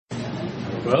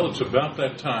Well, it's about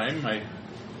that time.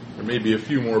 There may be a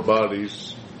few more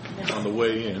bodies on the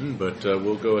way in, but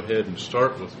we'll go ahead and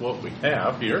start with what we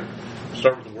have here.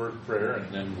 Start with the word of prayer,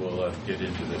 and then we'll get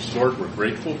into this. Lord, we're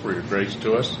grateful for your grace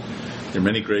to us, your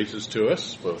many graces to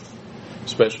us, both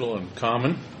special and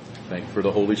common. Thank you for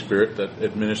the Holy Spirit that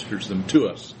administers them to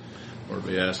us. Lord,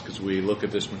 we ask as we look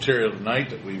at this material tonight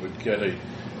that we would get a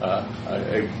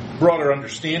broader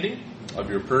understanding of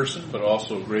your person, but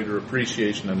also greater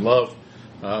appreciation and love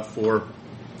for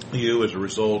you as a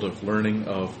result of learning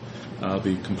of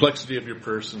the complexity of your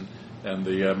person and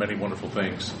the many wonderful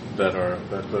things that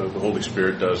the Holy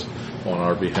Spirit does on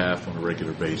our behalf on a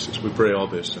regular basis. We pray all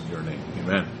this in your name.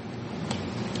 Amen.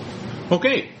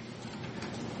 Okay.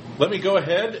 Let me go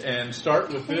ahead and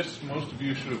start with this. Most of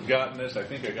you should have gotten this. I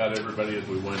think I got everybody as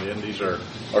we went in. These are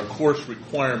our course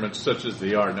requirements such as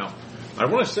they are. Now, I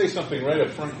want to say something right up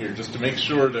front here just to make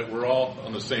sure that we're all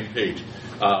on the same page.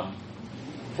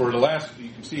 For the last, you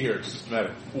can see here, it's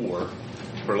Systematic 4.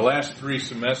 For the last 3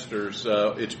 semesters,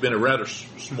 it's been a rather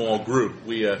small group.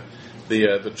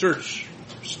 The church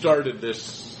started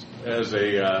this as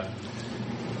a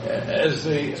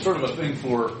sort of a thing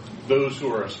for those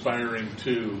who are aspiring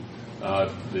to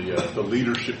the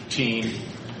leadership team.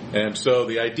 And so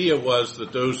the idea was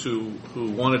that those who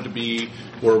wanted to be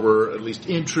or were at least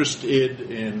interested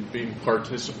in being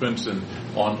participants and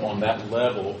on that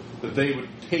level, that they would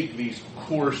take these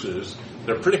courses.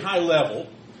 They're pretty high level.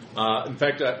 In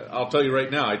fact, I'll tell you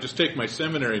right now, I just take my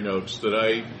seminary notes that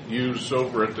I use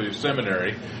over at the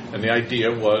seminary, and the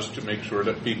idea was to make sure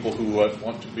that people who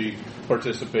want to be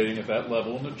participating at that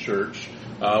level in the church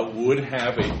would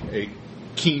have a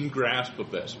keen grasp of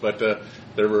this. But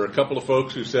there were a couple of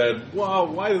folks who said, "Well,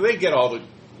 why do they get all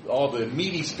the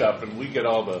meaty stuff and we get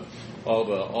all the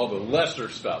lesser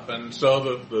stuff?" And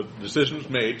so the decision was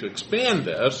made to expand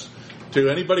this to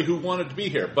anybody who wanted to be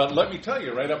here. But let me tell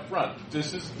you right up front,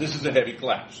 this is a heavy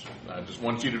class. I just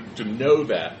want you to know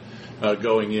that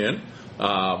going in.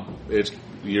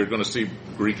 You're going to see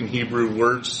Greek and Hebrew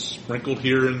words sprinkled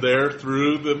here and there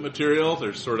through the material.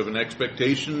 There's sort of an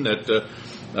expectation that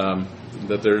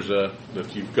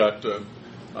you've got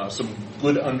some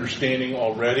good understanding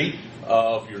already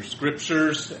of your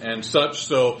scriptures and such.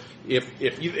 So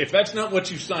if that's not what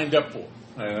you signed up for,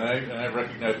 and I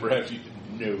recognize perhaps you didn't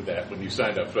know that when you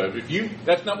signed up. So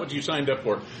that's not what you signed up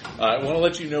for, I want to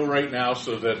let you know right now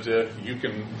so that you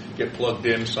can get plugged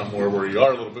in somewhere where you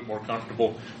are a little bit more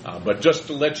comfortable. But just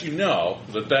to let you know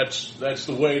that's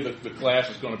the way that the class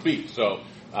is going to be. So,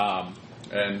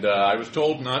 I was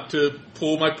told not to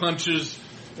pull my punches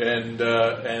and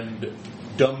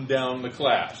dumb down the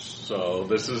class. So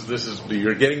this is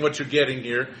you're getting what you're getting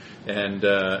here,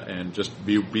 and just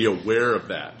be aware of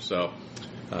that. So.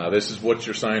 This is what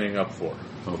you're signing up for,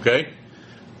 okay?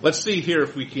 Let's see here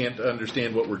if we can't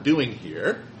understand what we're doing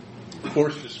here.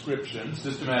 Course description,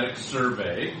 systematic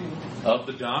survey of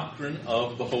the doctrine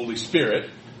of the Holy Spirit,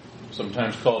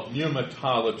 sometimes called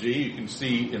pneumatology. You can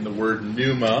see in the word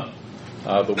pneuma,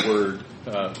 the word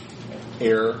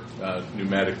air,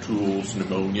 pneumatic tools,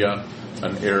 pneumonia,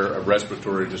 a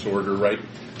respiratory disorder, right?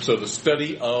 So the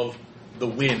study of the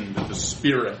wind, the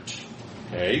spirit.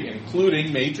 Okay,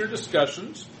 including major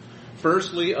discussions,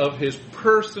 firstly of his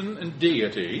person and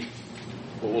deity,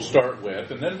 what we'll start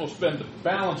with, and then we'll spend the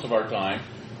balance of our time,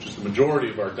 which is the majority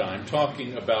of our time,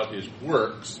 talking about his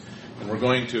works. And we're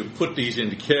going to put these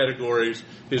into categories: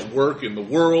 his work in the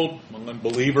world, among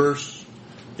unbelievers,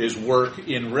 his work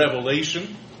in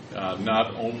Revelation,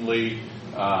 not only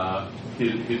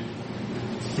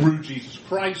through Jesus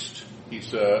Christ, he's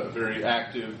very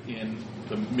active in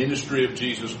the ministry of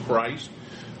Jesus Christ,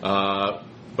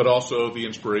 but also the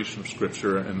inspiration of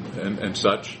Scripture and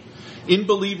such. In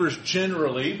believers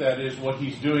generally, that is what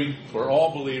he's doing for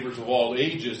all believers of all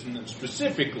ages, and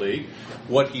specifically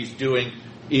what he's doing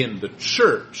in the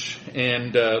church.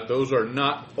 And those are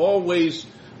not always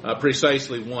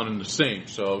precisely one and the same,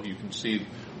 so you can see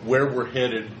where we're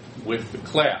headed with the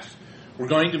class. We're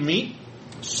going to meet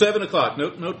 7 o'clock.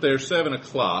 Note there, 7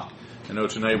 o'clock. I know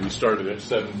tonight we started at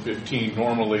 7:15.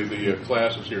 Normally the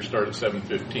classes here start at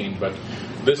 7:15, but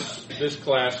this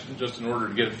class, just in order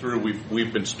to get it through,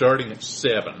 we've been starting at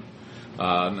 7.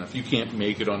 Now, if you can't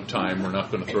make it on time, we're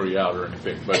not going to throw you out or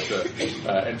anything. But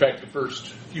in fact, the first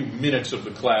few minutes of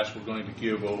the class we're going to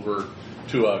give over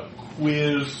to a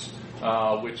quiz,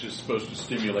 which is supposed to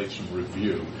stimulate some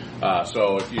review.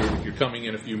 So if you're coming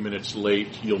in a few minutes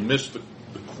late, you'll miss the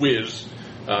quiz.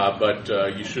 But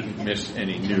you shouldn't miss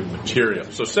any new material.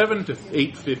 So 7 to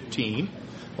 8:15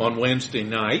 on Wednesday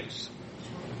nights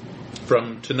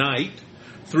from tonight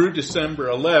through December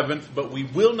 11th, but we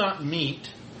will not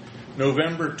meet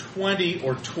November 20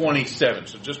 or 27.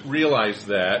 So just realize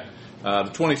that.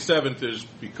 The 27th is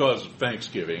because of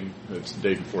Thanksgiving. It's the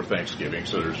day before Thanksgiving,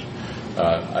 so there's.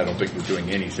 I don't think we're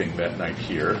doing anything that night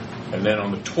here. And then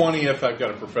on the 20th, I've got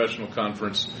a professional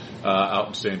conference out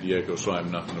in San Diego, so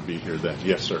I'm not going to be here then.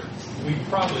 Yes, sir. We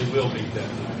probably will meet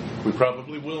that night. We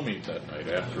probably will meet that night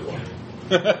after one.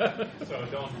 So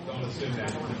don't assume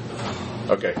that.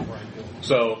 Okay.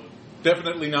 So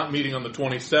definitely not meeting on the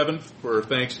 27th for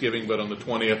Thanksgiving, but on the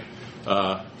 20th.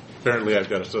 Apparently, I've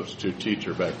got a substitute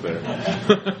teacher back there.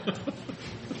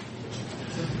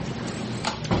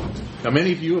 Now,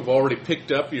 many of you have already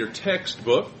picked up your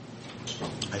textbook.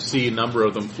 I see a number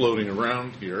of them floating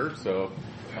around here. So,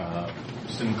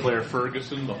 Sinclair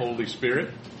Ferguson, The Holy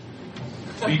Spirit.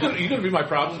 Are you going to be my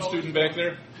problem student back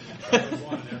there?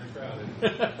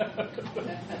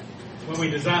 When we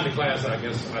designed the class, I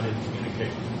guess I didn't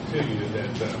communicate to you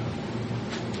that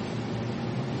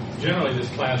generally this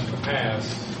class in the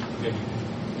past, maybe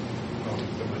not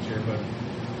so much here, but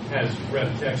has read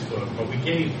a textbook. But we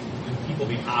gave people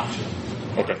the option.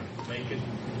 Okay.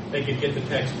 They could get the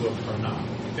textbook or not.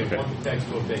 If they want the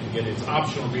textbook, they can get it. It's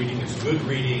optional reading. It's good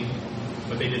reading,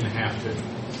 but they didn't have to.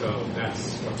 So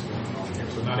that's what's going on here.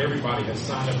 So not everybody has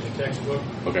signed up for the textbook.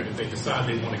 Okay. If they decide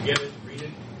they want to get it, read it,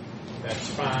 that's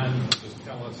fine. Just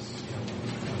tell us,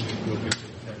 we'll get you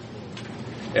the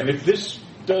textbook. And if this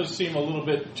does seem a little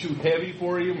bit too heavy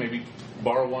for you, maybe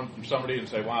borrow one from somebody and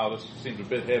say, wow, this seems a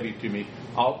bit heavy to me.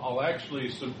 I'll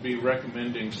actually be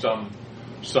recommending some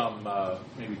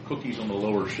maybe cookies on the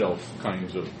lower shelf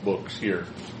kinds of books here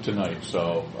tonight.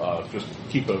 So just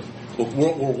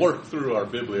we'll work through our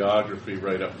bibliography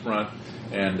right up front,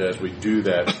 and as we do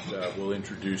that, we'll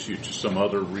introduce you to some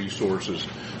other resources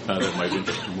that might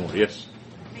interest you more. Yes?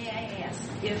 May I ask,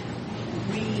 if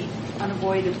we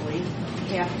unavoidably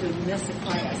have to miss a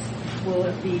class, will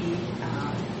it be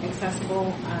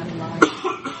accessible online?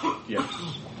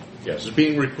 Yes. It's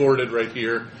being recorded right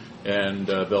here. And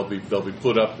they'll be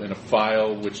put up in a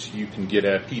file which you can get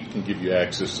at. Pete can give you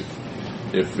access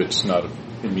if it's not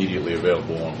immediately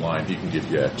available online. He can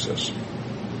give you access.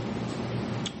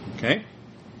 Okay,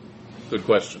 good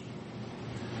question.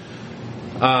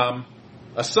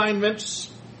 Assignments,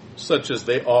 such as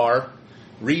they are,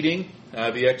 reading.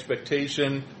 The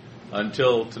expectation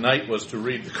until tonight was to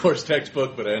read the course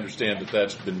textbook, but I understand that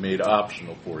that's been made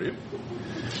optional for you.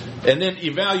 And then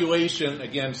evaluation,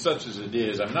 again, such as it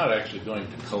is, I'm not actually going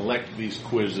to collect these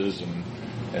quizzes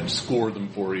and score them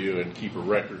for you and keep a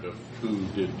record of who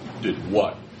did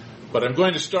what. But I'm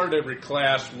going to start every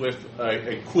class with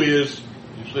a quiz.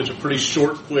 Usually it's a pretty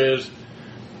short quiz,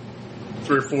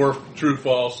 3 or 4 true,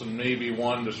 false, and maybe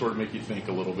one to sort of make you think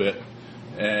a little bit.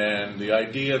 And the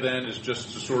idea then is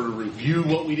just to sort of review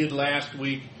what we did last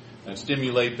week and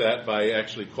stimulate that by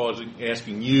actually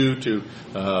asking you to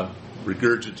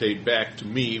regurgitate back to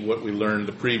me what we learned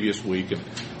the previous week,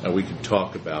 and we can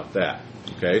talk about that.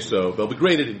 Okay, so they'll be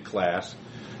graded in class,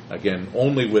 again,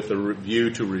 only with a review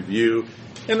to review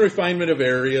and refinement of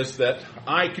areas that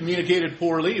I communicated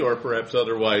poorly or perhaps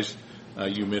otherwise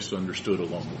you misunderstood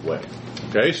along the way.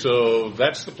 Okay, so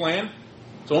that's the plan.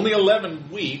 It's only 11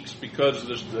 weeks because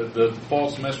the fall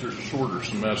semester is a shorter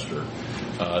semester.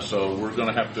 So we're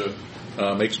going to have to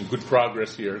make some good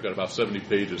progress here. Got about 70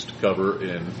 pages to cover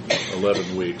in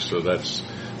 11 weeks. So that's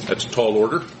a tall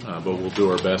order, but we'll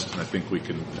do our best, and I think we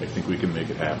can make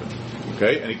it happen.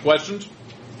 Okay? Any questions?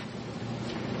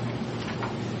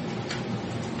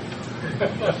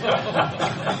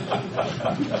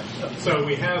 So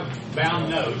we have bound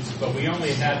notes, but we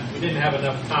didn't have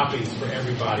enough copies for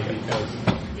everybody because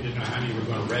we didn't know how many were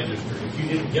going to register. If you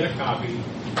didn't get a copy,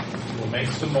 we'll make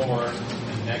some more,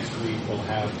 and next week we'll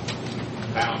have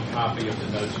a bound copy of the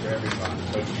notes for everybody.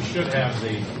 But you should have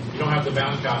you don't have the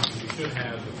bound copy, you should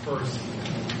have the first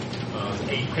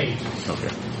 8 pages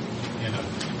Okay. in a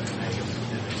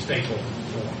staple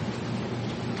form.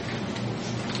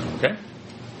 Okay.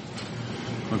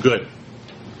 Well, good.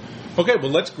 Okay,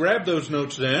 well, let's grab those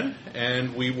notes then,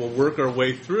 and we will work our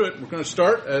way through it. We're going to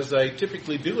start, as I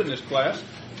typically do in this class,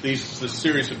 this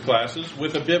series of classes,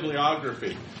 with a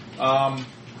bibliography.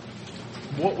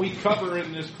 What we cover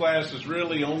in this class is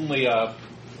really only a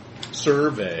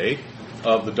survey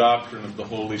of the doctrine of the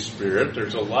Holy Spirit.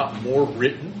 There's a lot more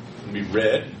written and be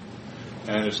read,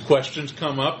 and as questions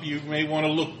come up, you may want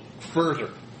to look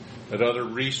further at other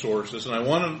resources, and I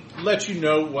want to let you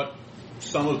know what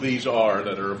some of these are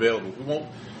that are available. We won't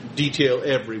detail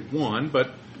every one, but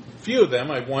a few of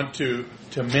them I want to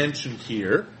mention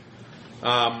here.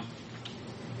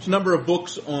 There's a number of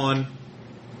books on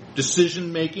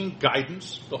decision-making,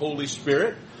 guidance, the Holy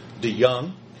Spirit.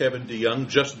 DeYoung Kevin DeYoung,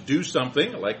 Just Do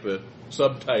Something. I like the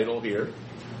subtitle here.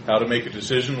 How to Make a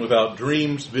Decision Without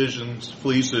Dreams, Visions,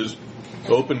 Fleeces,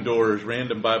 Open Doors,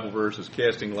 Random Bible Verses,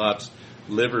 Casting Lots,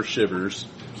 Liver Shivers,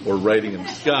 or Writing in the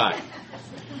Sky.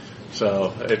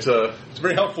 So it's a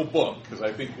very helpful book, because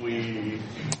I think we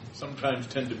sometimes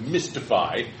tend to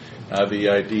mystify the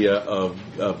idea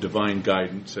of divine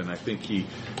guidance, and I think he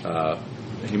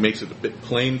makes it a bit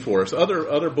plain for us.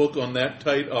 Other book on that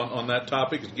on that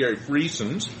topic is Gary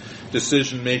Frieson's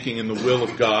Decision Making in the Will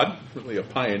of God. Really a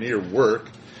pioneer work.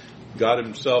 Got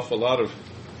himself a lot of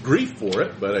grief for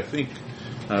it, but I think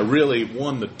really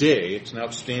won the day. It's an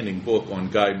outstanding book on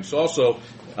guidance. Also,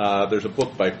 there's a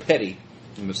book by Petty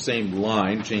in the same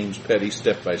line, James Petty,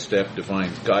 Step by Step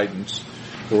Divine Guidance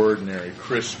for Ordinary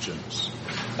Christians.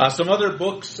 Some other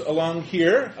books along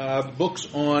here, books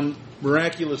on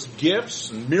miraculous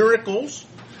gifts and miracles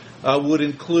would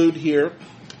include here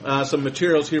some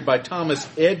materials here by Thomas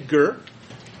Edgar.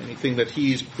 Anything that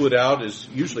he's put out is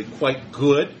usually quite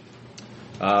good.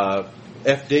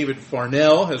 F. David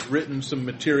Farnell has written some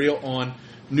material on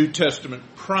New Testament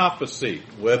prophecy,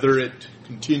 whether it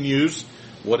continues,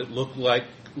 what it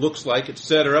looks like,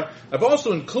 etc. I've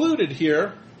also included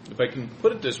here, if I can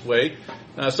put it this way,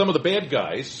 some of the bad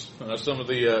guys, some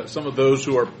of those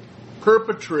who are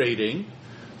perpetrating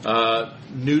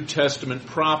New Testament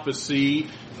prophecy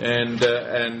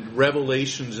and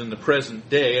revelations in the present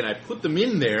day, and I put them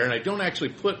in there, and I don't actually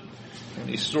put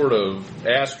any sort of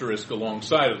asterisk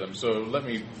alongside of them. So let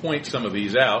me point some of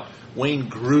these out. Wayne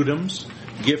Grudem's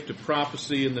Gift of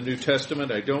Prophecy in the New Testament.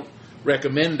 I don't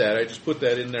recommend that. I just put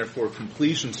that in there for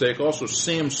completion's sake. Also,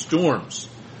 Sam Storms,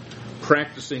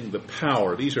 Practicing the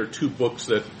Power. These are two books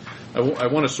that I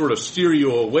want to sort of steer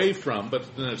you away from, but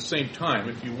then at the same time,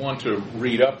 if you want to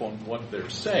read up on what they're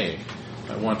saying,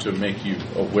 I want to make you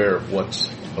aware of what's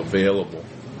available.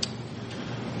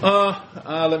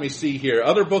 Let me see here.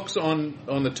 Other books on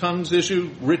the tongues issue.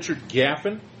 Richard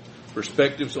Gaffin,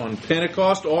 Perspectives on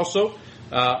Pentecost. Also,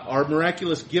 our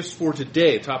Miraculous Gifts for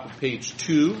Today, top of page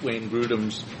 2, Wayne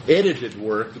Grudem's edited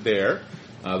work there.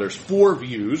 There's 4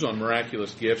 views on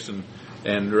miraculous gifts,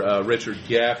 and Richard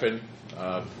Gaffin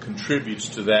contributes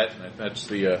to that. And that's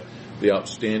the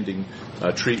outstanding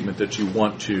treatment that you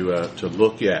want to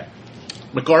look at.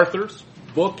 MacArthur's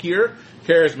book here,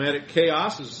 Charismatic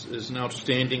Chaos, is an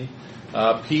outstanding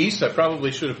piece. I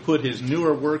probably should have put his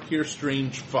newer work here,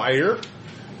 Strange Fire.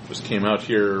 This came out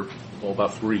here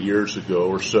about 3 years ago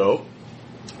or so.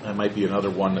 That might be another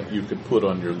one that you could put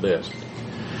on your list.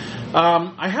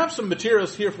 I have some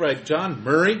materials here by John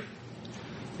Murray.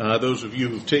 Those of you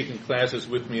who've taken classes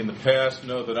with me in the past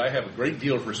know that I have a great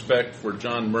deal of respect for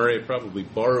John Murray. I probably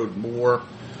borrowed more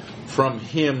from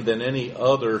him than any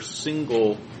other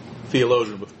single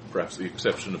theologian, with perhaps the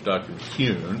exception of Dr.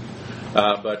 McCune.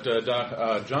 But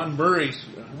John Murray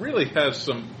really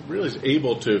is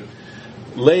able to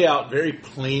lay out very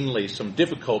plainly some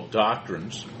difficult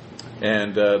doctrines.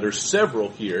 And there's several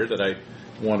here that I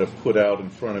want to put out in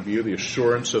front of you. The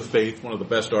Assurance of Faith, one of the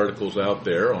best articles out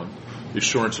there on the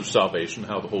assurance of salvation,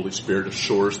 how the Holy Spirit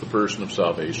assures the person of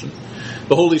salvation.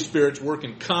 The Holy Spirit's work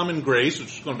in common grace,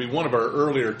 which is going to be one of our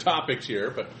earlier topics here,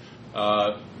 but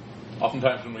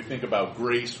oftentimes when we think about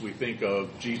grace, we think of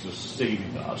Jesus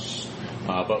saving us.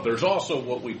 But there's also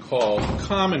what we call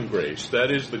common grace.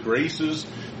 That is the graces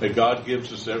that God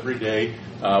gives us every day,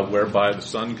 whereby the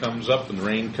sun comes up and the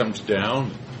rain comes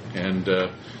down, and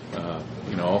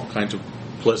all kinds of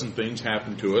pleasant things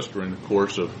happen to us during the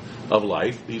course of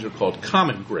life. These are called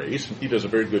common grace, and he does a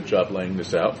very good job laying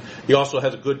this out. He also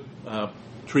has a good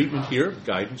treatment here,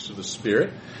 guidance of the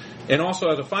Spirit, and also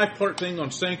has a 5-part thing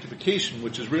on sanctification,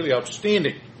 which is really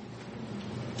outstanding.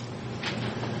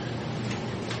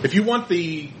 If you want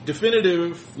the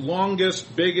definitive,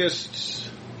 longest, biggest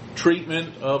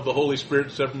treatment of the Holy Spirit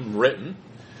that's ever been written,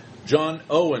 John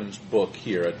Owen's book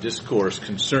here, A Discourse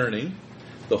Concerning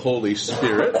the Holy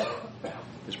Spirit,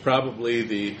 is probably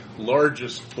the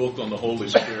largest book on the Holy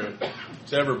Spirit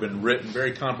that's ever been written.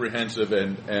 Very comprehensive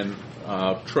and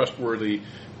trustworthy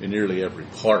in nearly every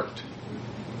part.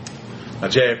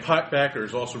 J.I. Packer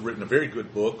has also written a very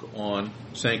good book on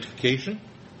sanctification.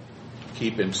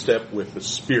 Keep in step with the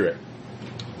Spirit.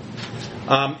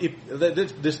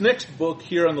 This next book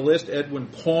here on the list, Edwin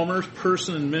Palmer's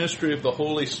Person and Ministry of the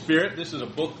Holy Spirit. This is a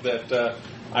book that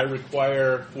I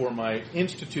require for my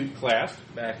institute class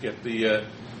back at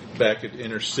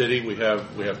Inner City. We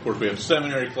have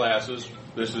seminary classes.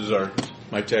 This is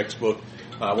my textbook.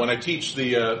 When I teach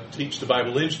the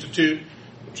Bible Institute,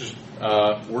 which is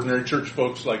ordinary church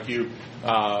folks like you,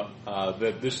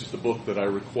 that this is the book that I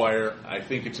require. I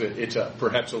think it's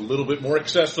perhaps a little bit more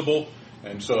accessible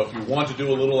And so if you want to do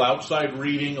a little outside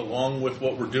reading along with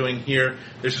what we're doing here,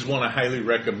 this is one I highly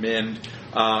recommend.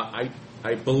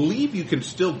 I believe you can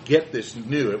still get this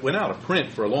new. It went out of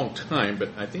print for a long time, but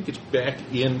I think it's back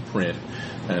in print.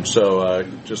 And so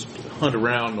just hunt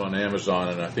around on Amazon,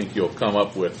 and I think you'll be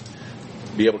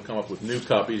able to come up with new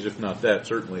copies, if not that,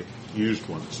 certainly used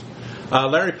ones.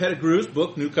 Larry Pettigrew's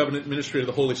book, New Covenant Ministry of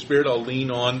the Holy Spirit, I'll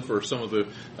lean on for some of the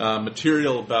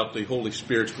material about the Holy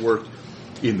Spirit's work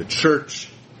in the church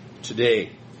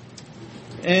today.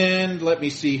 And let me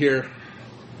see here.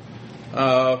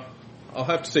 I'll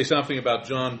have to say something about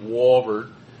John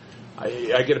Walvoord.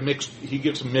 He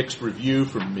gets a mixed review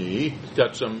from me. He's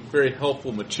got some very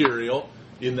helpful material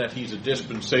in that he's a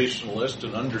dispensationalist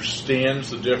and understands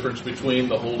the difference between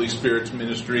the Holy Spirit's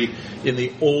ministry in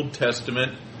the Old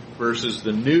Testament versus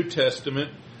the New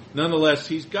Testament. Nonetheless,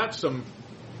 he's got some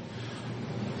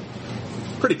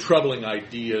pretty troubling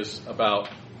ideas about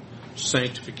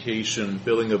sanctification,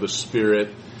 filling of the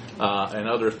Spirit, and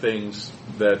other things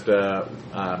that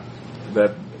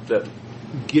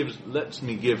lets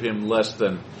me give him less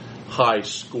than high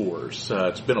scores.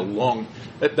 It's been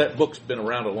that book's been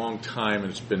around a long time, and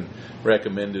it's been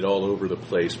recommended all over the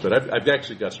place. But I've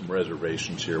actually got some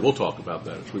reservations here. We'll talk about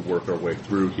that as we work our way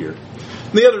through here.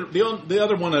 The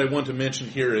other one I want to mention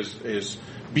here is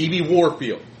B.B.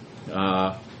 Warfield.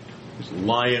 He's a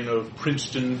Lion of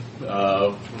Princeton in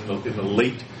the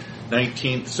late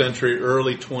 19th century,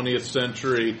 early 20th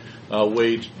century,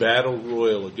 waged battle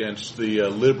royal against the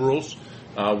liberals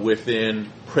within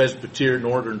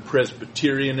Northern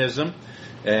Presbyterianism,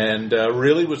 and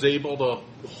really was able to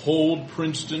hold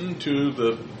Princeton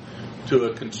to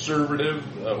a conservative,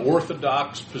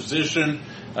 orthodox position.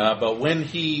 But when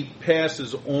he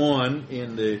passes on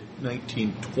in the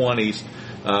 1920s,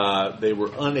 they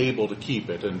were unable to keep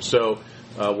it. And so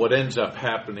what ends up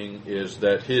happening is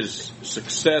that his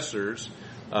successors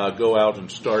go out and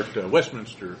start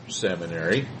Westminster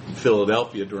Seminary in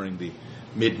Philadelphia during the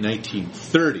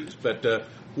mid-1930s. But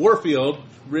Warfield,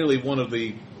 really one of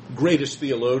the greatest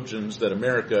theologians that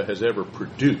America has ever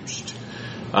produced.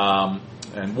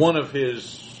 And one of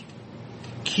his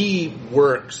key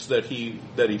works that he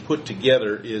put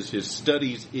together is his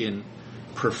Studies in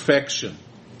Perfection,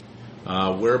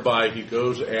 whereby he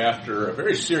goes after a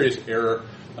very serious error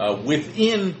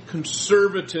within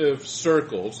conservative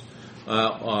circles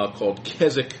called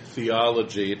Keswick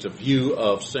theology. It's a view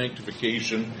of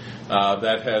sanctification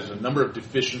that has a number of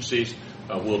deficiencies.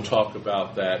 We'll talk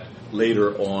about that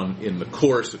later on in the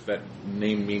course. If that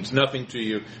name means nothing to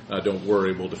you, don't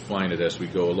worry, we'll define it as we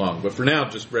go along. But for now,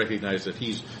 just recognize that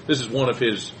this is one of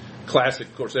his classic,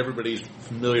 of course, everybody's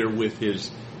familiar with his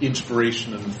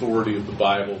Inspiration and Authority of the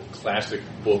Bible, classic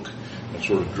book that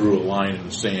sort of drew a line in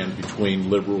the sand between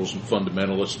liberals and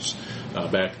fundamentalists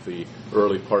back at the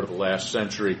early part of the last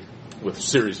century with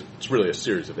it's really a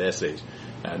series of essays.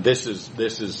 And this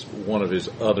is one of his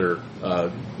other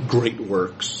great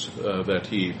works that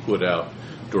he put out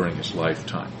during his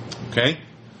lifetime. Okay?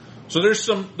 So there's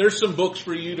some books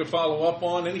for you to follow up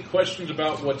on. Any questions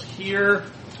about what's here?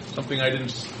 Something I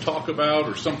didn't talk about,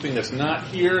 or something that's not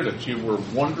here that you were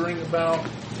wondering about?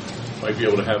 Might be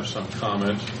able to have some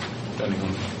comment. If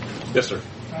anyone. Yes, sir.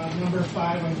 Number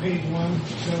 5 on page 1. No one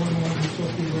wasn't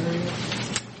supposed to be wearing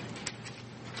it.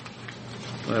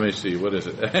 Let me see. What is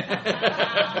it?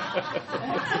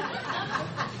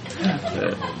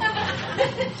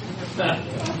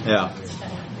 Yeah.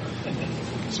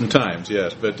 Sometimes,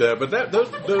 yes, but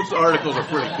those articles are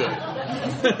pretty good.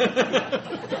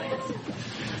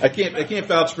 I can't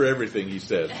vouch for everything he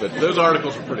says, but those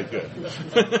articles are pretty good.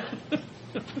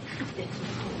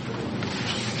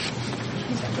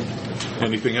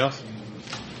 Anything else?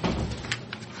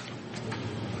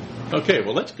 Okay,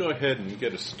 well, let's go ahead and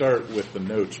get a start with the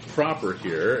notes proper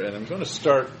here, and I'm going to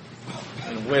start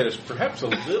in a way that's perhaps a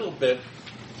little bit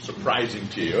surprising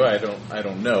to you. I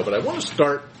don't know, but I want to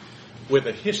start with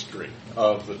a history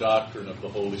of the doctrine of the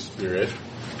Holy Spirit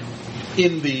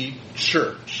in the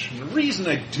church. And the reason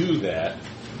I do that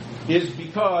is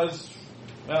because,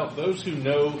 well, those who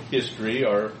know history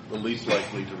are the least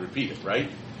likely to repeat it,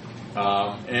 right?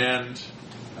 And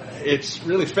it's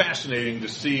really fascinating to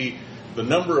see the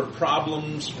number of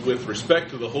problems with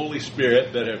respect to the Holy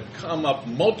Spirit that have come up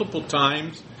multiple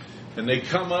times, and they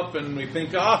come up and we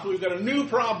think, we've got a new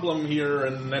problem here,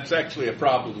 and that's actually a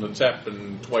problem that's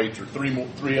happened twice or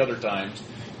three other times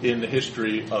in the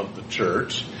history of the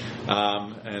church. I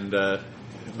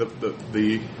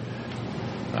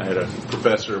had a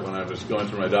professor when I was going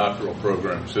through my doctoral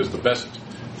program who says the best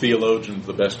theologian is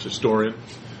the best historian.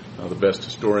 The best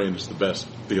historian is the best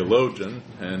theologian,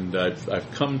 and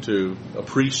I've come to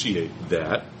appreciate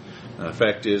that. The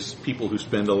fact is, people who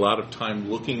spend a lot of time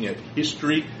looking at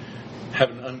history have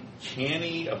an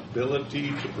uncanny ability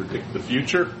to predict the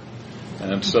future.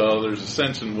 And so there's a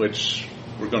sense in which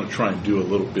we're going to try and do a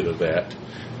little bit of that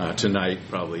tonight,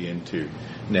 probably into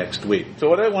next week. So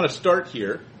what I want to start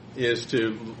here is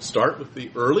to start with the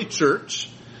early church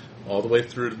all the way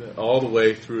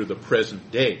through the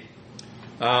present day.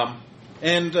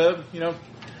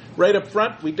 Right up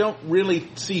front, we don't really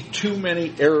see too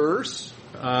many errors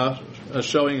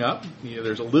showing up.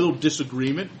 There's a little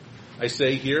disagreement, I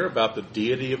say here, about the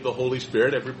deity of the Holy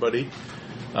Spirit. Everybody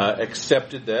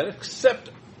accepted that, except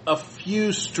a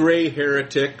few stray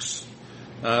heretics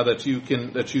that you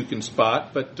can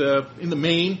spot. But in the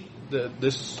main,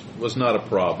 this was not a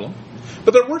problem.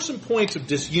 But there were some points of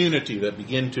disunity that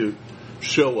begin to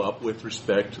show up with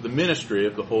respect to the ministry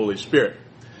of the Holy Spirit.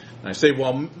 And I say,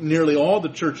 while nearly all the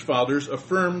church fathers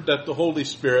affirmed that the Holy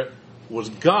Spirit was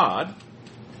God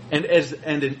and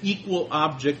an equal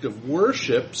object of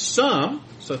worship, some,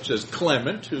 such as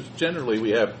Clement, who generally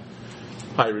we have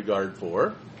high regard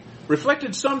for,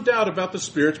 reflected some doubt about the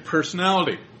Spirit's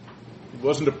personality. It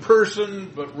wasn't a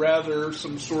person, but rather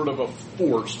some sort of a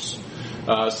force,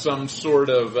 some sort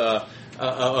of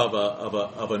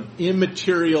an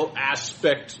immaterial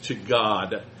aspect to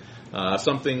God.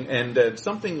 Something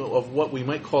of what we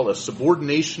might call a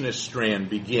subordinationist strand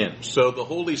begins. So the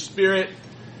Holy Spirit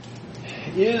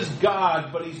is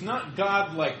God, but He's not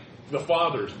God like the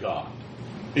Father's God.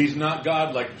 He's not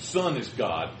God like the Son is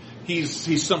God.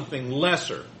 He's something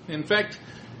lesser. In fact,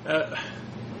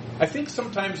 I think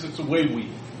sometimes it's the way we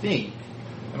think.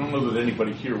 I don't know that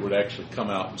anybody here would actually come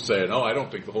out and say, "No, I don't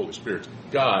think the Holy Spirit's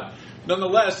God."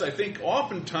 Nonetheless, I think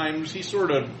oftentimes He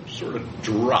sort of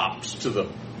drops to the.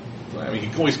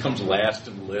 He always comes last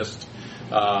in the list,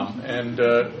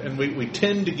 and we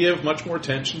tend to give much more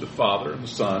attention to the Father and the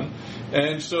Son,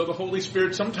 and so the Holy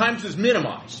Spirit sometimes is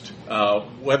minimized,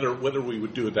 whether we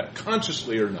would do that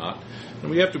consciously or not, and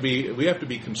we have to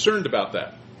be concerned about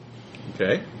that.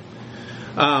 Okay,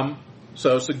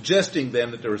 so suggesting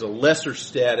then that there was a lesser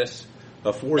status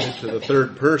afforded to the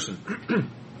third person.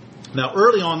 Now,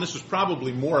 early on, this was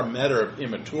probably more a matter of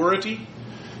immaturity.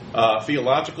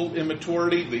 Theological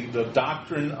immaturity. The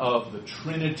doctrine of the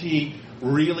Trinity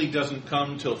really doesn't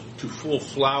come to full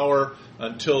flower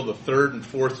until the 3rd and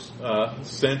 4th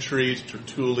centuries,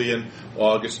 Tertullian,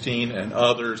 Augustine, and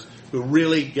others, who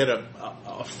really get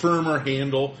a firmer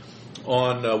handle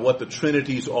on what the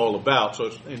Trinity is all about.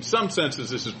 So in some senses,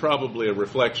 this is probably a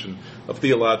reflection of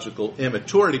theological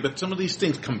immaturity, but some of these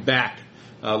things come back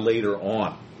later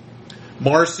on.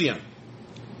 Marcion, who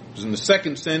was in the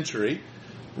 2nd century,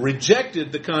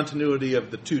 rejected the continuity of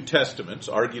the two testaments,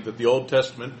 argued that the Old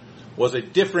Testament was a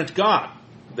different God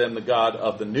than the God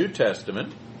of the New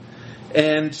Testament.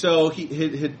 And so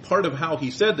part of how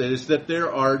he said that is that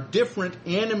there are different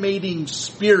animating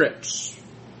spirits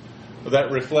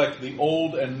that reflect the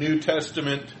Old and New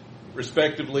Testament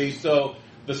respectively. So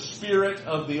the spirit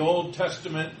of the Old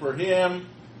Testament for him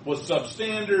was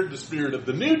substandard. The spirit of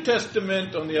the New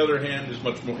Testament, on the other hand,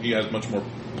 he has much more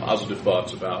positive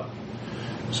thoughts about.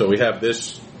 So we have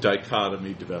this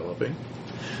dichotomy developing.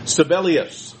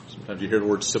 Sabellius, sometimes you hear the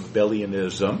word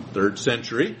Sabellianism, 3rd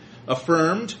century,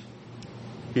 affirmed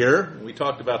here, we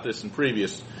talked about this in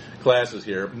previous classes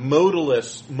here,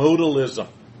 modalism.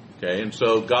 Okay, and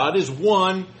so God is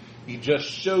one, He just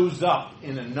shows up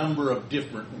in a number of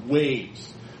different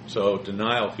ways. So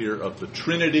denial here of the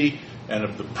Trinity and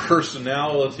of the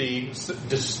personality,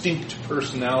 distinct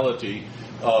personality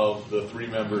of the three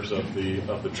members of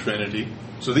the Trinity.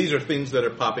 So these are things that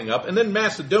are popping up. And then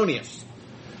Macedonius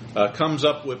comes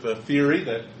up with a theory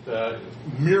that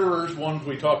mirrors one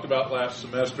we talked about last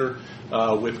semester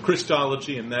with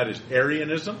Christology, and that is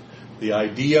Arianism. The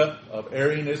idea of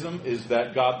Arianism is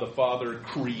that God the Father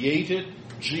created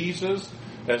Jesus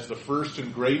as the first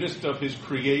and greatest of His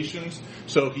creations.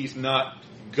 So He's not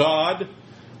God.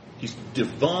 He's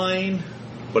divine,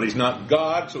 but He's not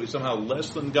God, so He's somehow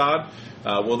less than God.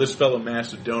 Well, this fellow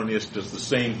Macedonius does the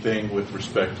same thing with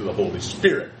respect to the Holy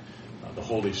Spirit. The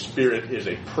Holy Spirit is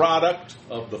a product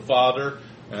of the Father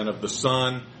and of the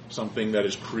Son, something that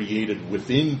is created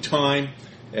within time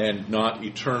and not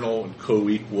eternal and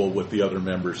co-equal with the other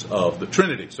members of the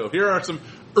Trinity. So here are some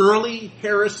early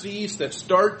heresies that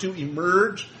start to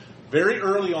emerge very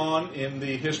early on in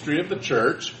the history of the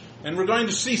church, and we're going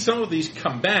to see some of these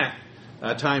come back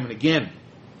time and again.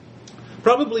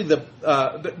 Probably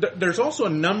there's also a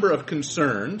number of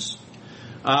concerns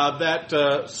that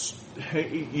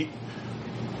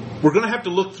We're going to have to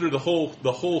look through the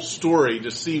whole story to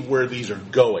see where these are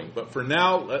going. But for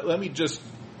now, let me just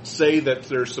say that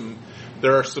there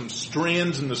are some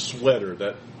strands in the sweater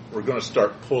that we're going to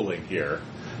start pulling here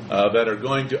that are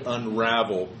going to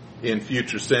unravel in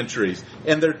future centuries.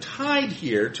 And they're tied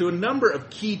here to a number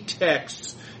of key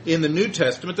texts in the New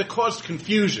Testament that caused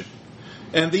confusion.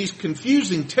 And these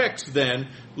confusing texts then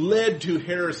led to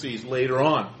heresies later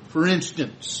on. For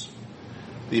instance,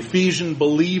 the Ephesian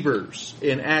believers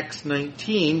in Acts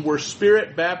 19 were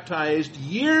Spirit baptized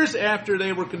years after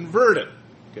they were converted.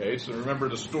 Okay, so remember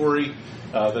the story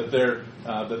that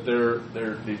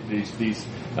these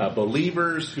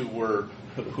believers who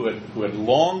had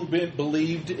long been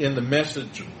believed in the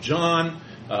message of John,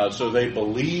 so they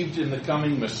believed in the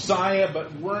coming Messiah,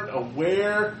 but weren't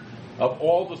aware of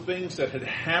all the things that had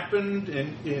happened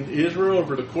in Israel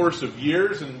over the course of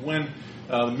years. And when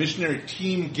the missionary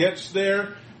team gets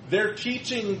there, they're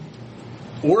teaching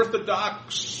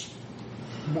orthodox,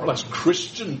 more or less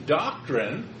Christian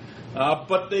doctrine,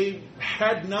 but they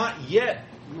had not yet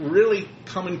really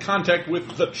come in contact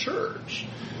with the church.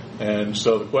 And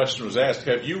so the question was asked,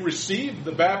 have you received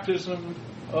the baptism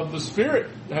of the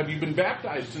Spirit? Have you been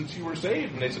baptized since you were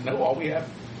saved? And they said, no, all we have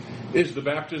is the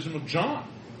baptism of John.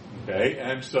 Okay,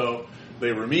 and so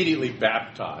they were immediately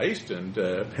baptized, and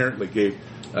apparently gave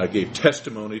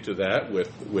testimony to that with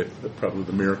probably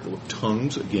the miracle of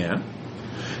tongues again.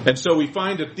 And so we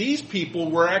find that these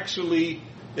people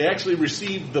they actually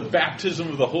received the baptism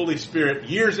of the Holy Spirit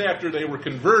years after they were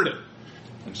converted.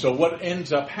 And so what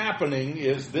ends up happening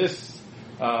is this: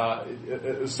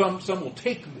 some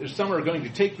are going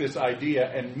to take this idea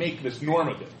and make this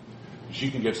normative. You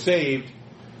can get saved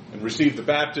and receive the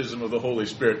baptism of the Holy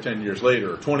Spirit 10 years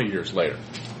later or 20 years later.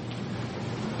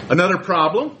 Another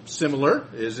problem, similar,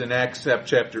 is in Acts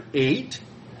chapter 8,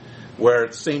 where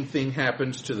the same thing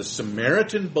happens to the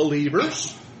Samaritan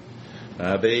believers.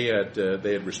 They had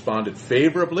responded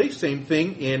favorably. Same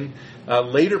thing in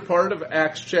later part of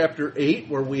Acts chapter 8,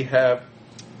 where we have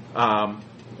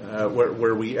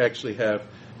where we actually have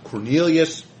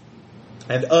Cornelius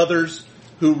and others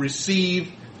who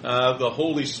receive the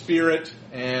Holy Spirit,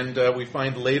 and we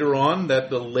find later on that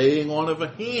the laying on of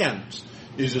hands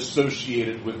is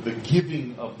associated with the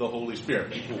giving of the Holy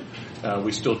Spirit.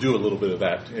 We still do a little bit of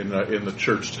that in the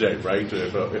church today, right?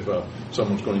 If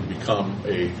someone's going to become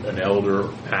an elder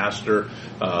or pastor,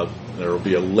 there will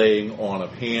be a laying on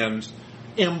of hands,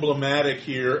 emblematic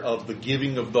here of the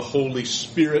giving of the Holy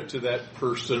Spirit to that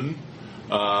person.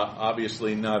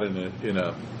 Obviously, not in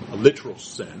a literal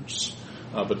sense,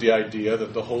 but the idea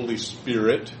that the Holy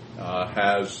Spirit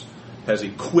has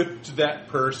equipped that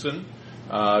person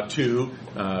to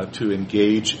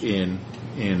engage in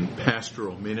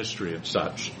pastoral ministry and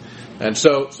such. And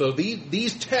so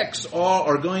these texts all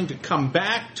are going to come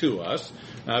back to us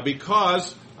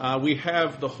because we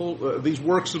have these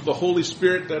works of the Holy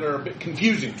Spirit that are a bit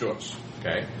confusing to us.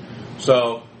 Okay,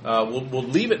 so we'll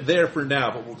leave it there for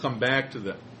now, but we'll come back to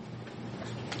them.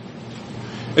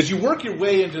 As you work your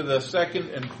way into the second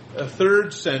and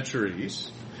third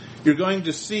centuries, you're going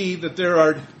to see that there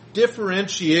are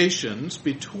differentiations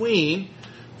between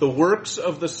the works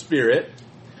of the Spirit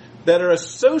that are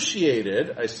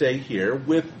associated, I say here,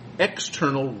 with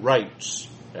external rites.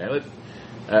 Okay,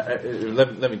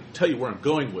 let me tell you where I'm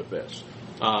going with this.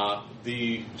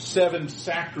 The 7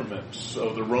 sacraments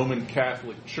of the Roman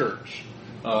Catholic Church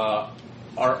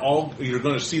you're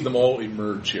going to see them all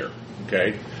emerge here.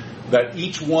 Okay, that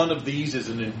each one of these is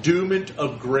an endowment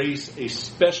of grace, a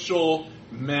special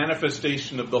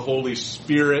manifestation of the Holy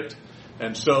Spirit.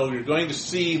 And so you're going to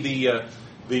see the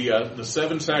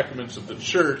 7 sacraments of the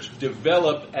church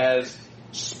develop as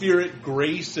Spirit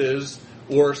graces,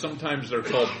 or sometimes they're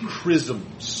called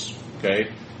chrisms.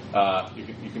 Okay,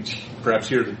 you can perhaps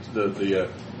hear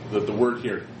the word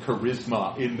here,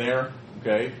 charisma, in there.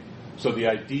 Okay, so the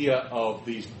idea of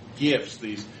these gifts,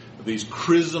 these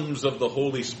chrisms of the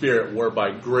Holy Spirit,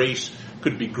 whereby grace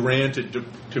could be granted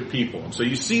to people. And so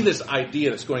you see this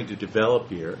idea that's going to develop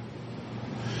here.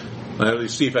 Let me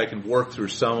see if I can work through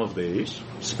some of these.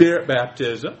 Spirit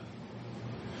baptism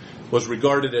was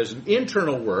regarded as an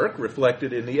internal work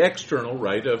reflected in the external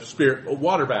rite of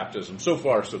water baptism. So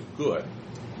far, so good.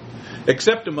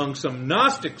 Except among some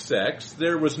Gnostic sects,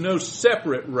 there was no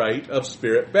separate rite of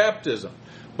Spirit baptism.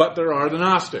 But there are the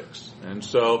Gnostics. And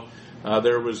so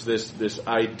there was this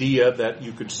idea that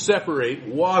you could separate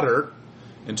water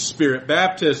and Spirit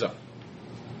baptism.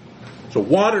 So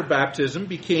water baptism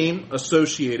became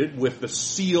associated with the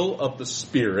seal of the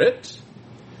Spirit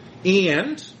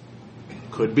and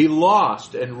could be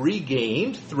lost and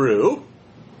regained through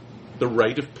the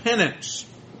rite of penance.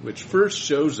 which first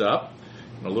shows up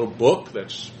in a little book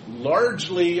that's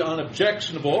largely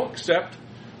unobjectionable, except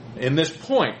in this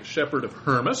point, the Shepherd of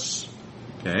Hermas.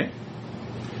 Okay?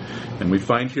 And we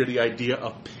find here the idea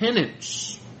of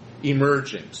penance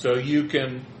emerging. So you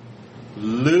can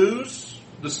lose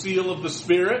the seal of the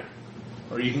Spirit,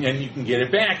 or you can get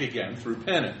it back again through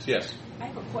penance. Yes? I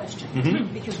have a question.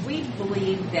 Mhm. Because we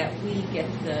believe that we get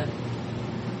the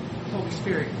Holy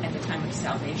Spirit at the time of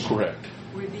salvation. Correct.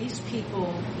 Were these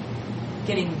people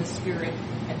getting the Spirit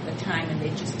at the time and they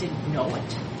just didn't know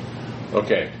it?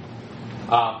 Okay.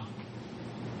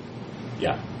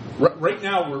 Yeah. Right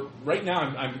now,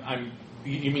 I'm.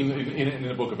 You mean in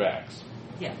the Book of Acts?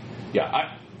 Yeah.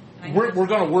 Yeah. We're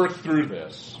going to work through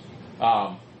this.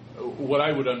 What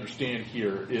I would understand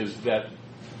here is that,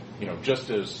 just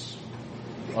as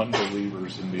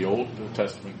unbelievers in the Old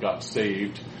Testament got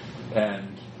saved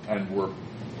and were,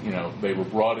 they were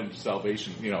brought into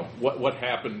salvation. What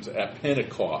happens at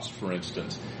Pentecost, for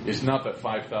instance, is not that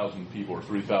 5,000 people or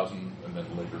 3,000 and then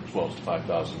later 12 to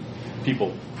 5,000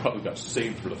 people probably got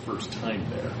saved for the first time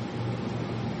there.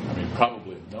 I mean,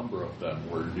 probably a number of them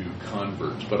were new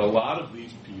converts, but a lot of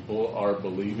these people are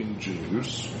believing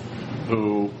Jews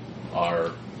who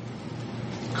are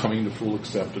coming to full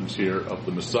acceptance here of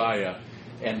the Messiah,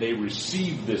 and they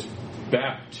receive this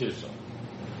baptism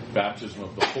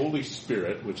of the Holy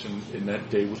Spirit, which in that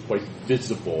day was quite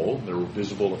visible. There were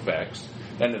visible effects,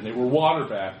 and then they were water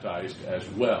baptized as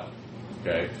well,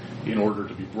 okay, in order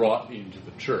to be brought into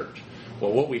the church.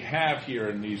 Well, what we have here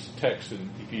in these texts in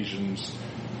Ephesians,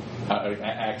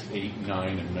 Acts 8,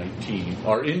 9, and 19,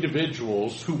 are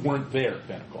individuals who weren't there at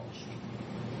Pentecost.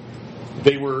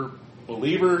 They were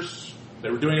believers, they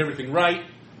were doing everything right,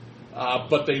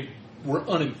 but they were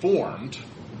uninformed,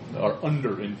 or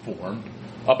underinformed,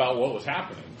 about what was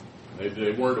happening.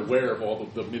 They weren't aware of all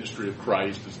the ministry of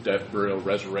Christ, his death, burial,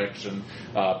 resurrection,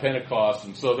 Pentecost,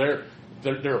 and so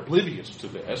they're oblivious to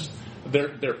this.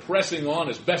 They're pressing on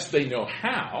as best they know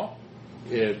how,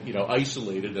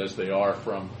 isolated as they are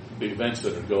from the events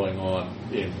that are going on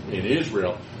in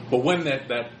Israel. But when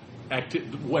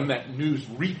when that news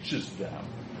reaches them,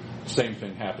 same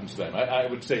thing happens to them. I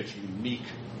would say it's unique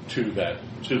to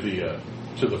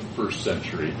the first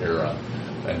century era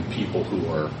and people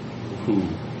who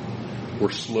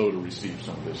were slow to receive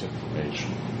some of this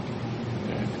information.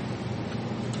 Okay.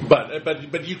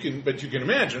 But you can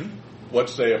imagine what,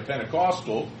 say, a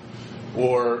Pentecostal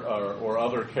or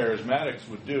other charismatics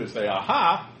would do is say,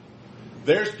 aha,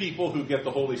 there's people who get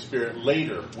the Holy Spirit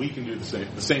later. We can do the same.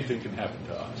 The same thing can happen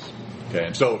to us. Okay,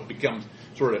 and so it becomes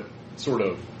sort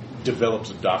of develops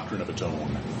a doctrine of its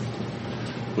own,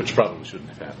 which probably shouldn't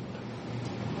have happened.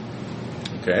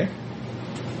 Okay.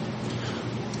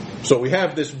 So we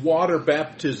have this water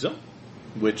baptism,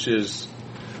 which is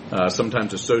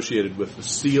sometimes associated with the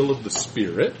seal of the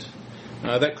Spirit.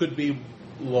 That could be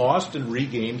lost and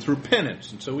regained through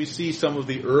penance. And so we see some of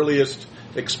the earliest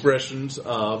expressions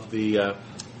of the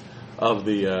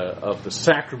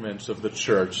sacraments of the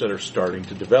church that are starting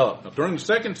to develop. Now, during the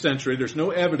 2nd century, there's no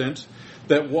evidence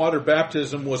that water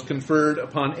baptism was conferred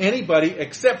upon anybody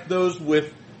except those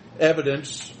with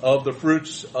evidence of the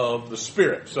fruits of the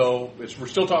Spirit. So we're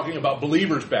still talking about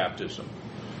believers' baptism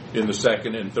in the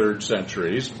 2nd and 3rd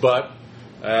centuries, but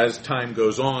as time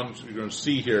goes on, you're going to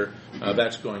see here,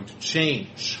 that's going to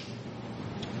change.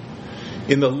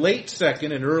 In the late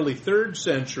 2nd and early 3rd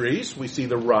centuries, we see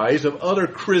the rise of other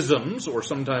chrisms, or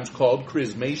sometimes called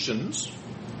chrismations,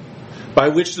 by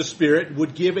which the Spirit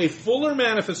would give a fuller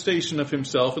manifestation of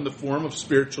himself in the form of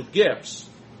spiritual gifts.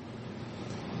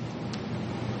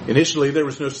 Initially, there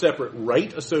was no separate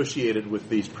rite associated with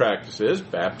these practices,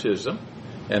 baptism,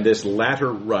 and this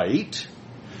latter rite,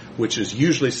 which is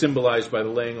usually symbolized by the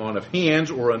laying on of hands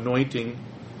or anointing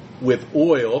with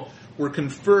oil, were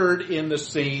conferred in the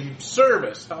same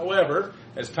service. However,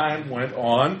 as time went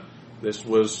on, this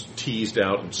was teased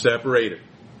out and separated.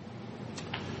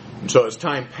 And so as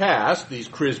time passed, these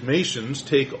chrismations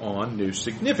take on new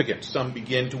significance. Some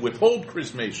begin to withhold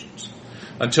chrismations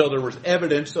until there was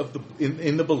evidence of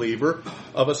in the believer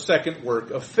of a second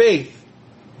work of faith,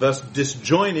 thus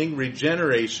disjoining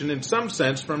regeneration in some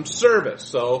sense from service.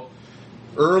 So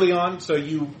early on, so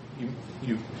you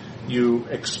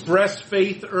express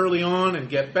faith early on and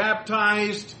get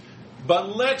baptized,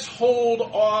 but let's hold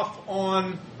off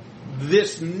on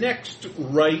this next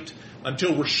rite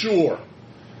until we're sure,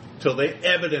 till they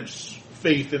evidence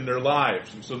faith in their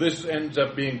lives. And so this ends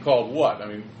up being called what? I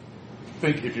mean,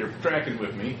 think, if you're tracking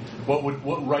with me,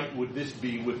 what rite would this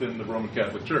be within the Roman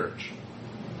Catholic Church?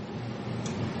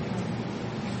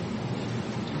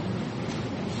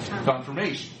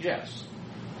 Confirmation, yes.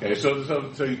 Okay,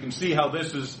 so you can see how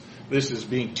this is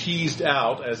being teased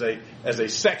out as a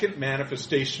second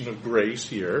manifestation of grace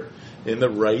here in the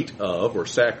rite of or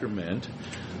sacrament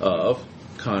of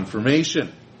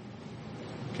confirmation.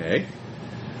 Okay,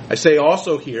 I say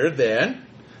also here then,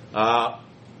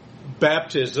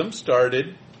 baptism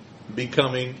started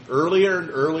becoming earlier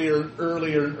and earlier and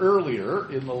earlier and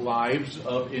earlier in the lives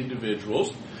of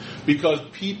individuals because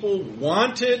people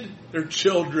wanted their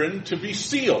children to be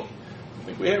sealed. I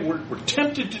think we're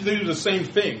tempted to do the same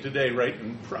thing today, right,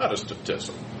 in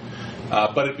Protestantism.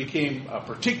 But it became a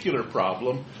particular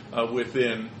problem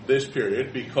within this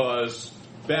period because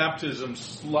baptism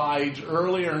slides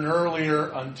earlier and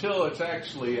earlier until it's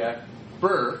actually at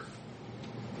birth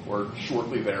or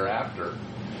shortly thereafter.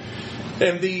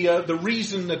 And the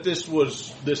reason that this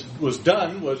was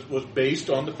done was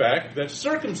based on the fact that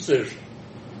circumcision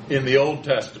in the Old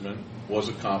Testament was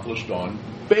accomplished on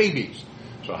babies.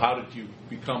 So how did you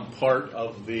become part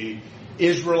of the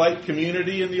Israelite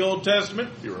community in the Old Testament?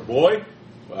 If you were a boy,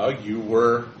 well, you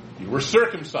were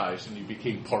circumcised and you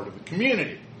became part of the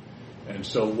community. And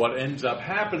so what ends up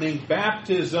happening,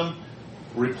 baptism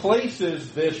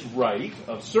replaces this rite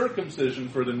of circumcision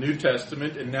for the New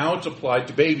Testament, and now it's applied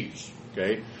to babies.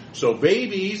 Okay, so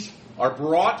babies are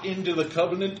brought into the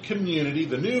covenant community,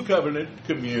 the new covenant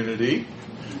community,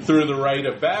 through the rite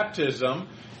of baptism,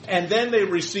 and then they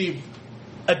receive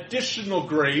additional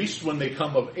grace when they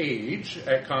come of age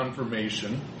at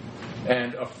confirmation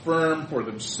and affirm for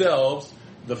themselves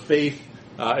the faith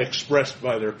expressed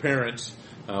by their parents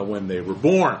when they were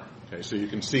born. Okay, so you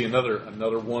can see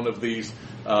another one of these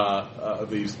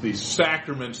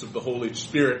sacraments of the Holy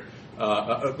Spirit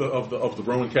of the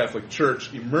Roman Catholic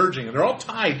Church emerging, and they're all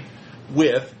tied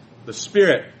with the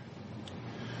Spirit.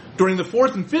 During the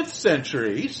 4th and 5th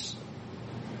centuries,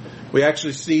 we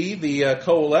actually see the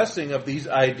coalescing of these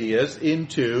ideas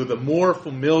into the more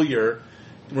familiar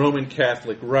Roman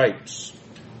Catholic rites.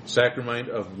 The sacrament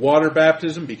of water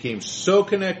baptism became so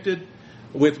connected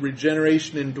with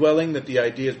regeneration indwelling that the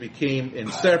ideas became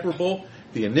inseparable.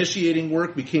 The initiating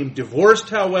work became divorced,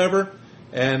 however,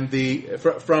 and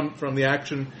from the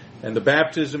action and the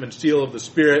baptism and seal of the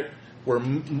Spirit were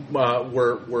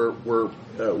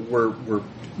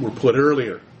put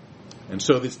earlier. And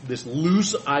so this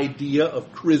loose idea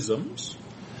of chrisms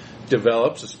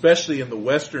develops, especially in the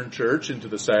Western Church, into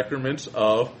the sacraments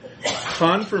of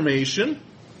confirmation,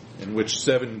 in which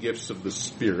 7 gifts of the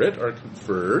Spirit are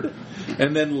conferred,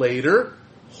 and then later,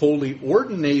 holy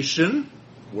ordination,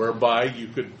 whereby you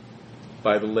could,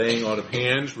 by the laying on of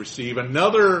hands, receive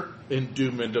another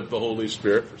endowment of the Holy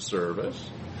Spirit for service,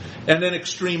 and then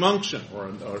extreme unction,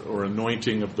 or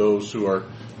anointing of those who are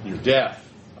near death,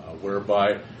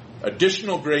 whereby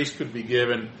additional grace could be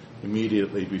given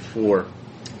immediately before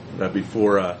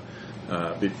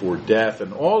death.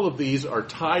 And all of these are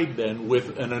tied then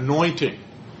with an anointing,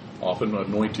 often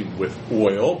anointing with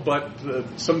oil, but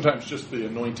sometimes just the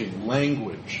anointing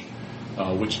language,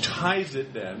 which ties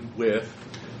it then with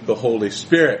the Holy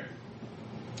Spirit.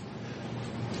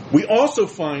 We also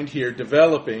find here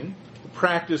developing the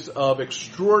practice of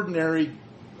extraordinary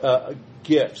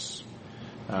gifts.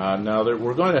 Now,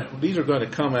 these are going to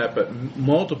come up at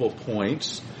multiple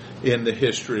points in the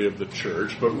history of the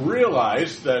church, but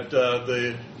realize that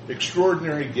the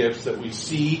extraordinary gifts that we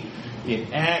see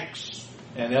in Acts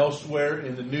and elsewhere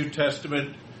in the New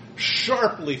Testament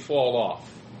sharply fall off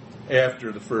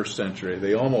after the 1st century.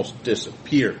 They almost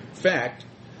disappear. In fact,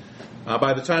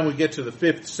 by the time we get to the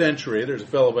 5th century, there's a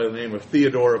fellow by the name of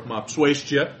Theodore of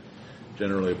Mopsuestia,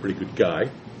 generally a pretty good guy.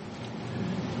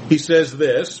 He says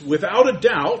this: without a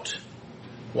doubt,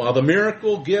 while the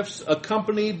miracle gifts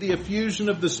accompanied the effusion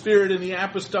of the Spirit in the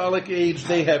apostolic age,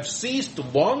 they have ceased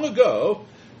long ago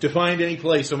to find any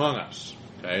place among us.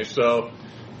 Okay, so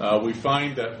we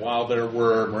find that while there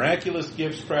were miraculous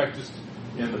gifts practiced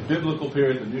in the biblical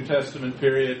period, the New Testament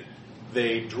period,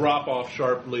 they drop off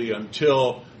sharply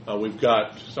until we've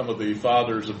got some of the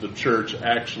fathers of the church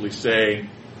actually saying,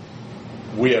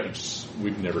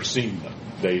 we've never seen them.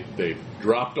 They've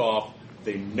dropped off.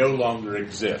 They no longer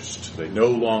exist. They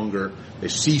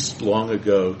ceased long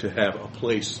ago to have a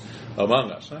place among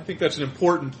us. And I think that's an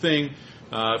important thing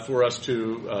for us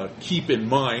to keep in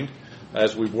mind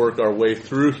as we work our way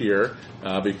through here,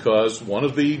 because one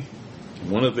of the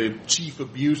chief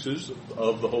abuses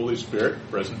of the Holy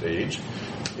Spirit, present age,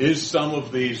 is some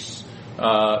of these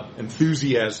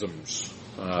enthusiasms,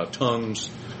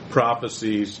 tongues,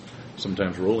 prophecies,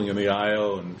 sometimes rolling in the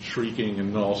aisle and shrieking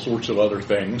and all sorts of other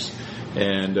things,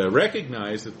 and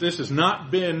recognize that this has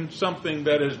not been something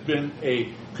that has been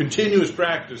a continuous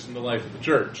practice in the life of the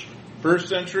church. 1st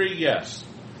century, yes.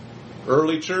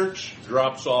 Early church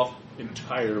drops off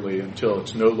entirely until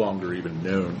it's no longer even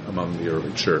known among the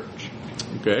early church.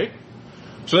 Okay?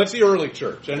 So that's the early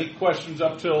church. Any questions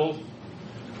up till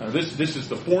this is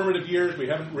the formative years. We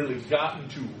haven't really gotten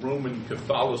to Roman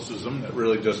Catholicism. That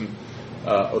really doesn't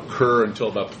occur until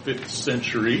about the 5th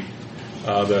century,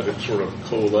 that it sort of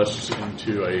coalesces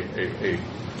into a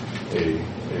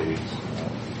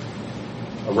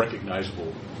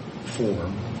recognizable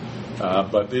form.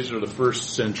 But these are the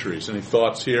first centuries. Any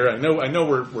thoughts here? I know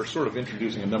we're sort of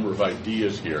introducing a number of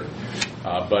ideas here,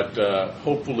 but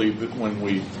hopefully when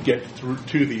we get through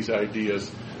to these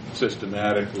ideas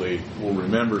systematically, we'll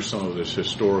remember some of this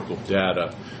historical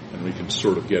data, and we can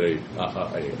sort of get a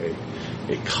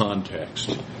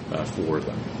context for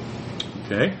them.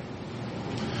 Okay?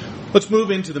 Let's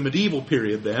move into the medieval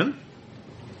period then.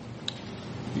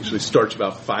 Usually starts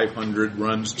about 500,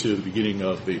 runs to the beginning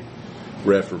of the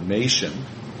Reformation,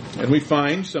 and we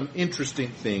find some interesting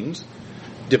things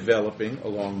developing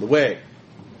along the way.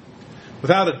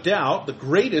 Without a doubt, the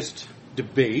greatest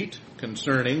debate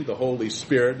concerning the Holy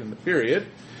Spirit in the period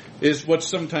is what's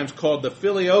sometimes called the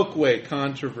Filioque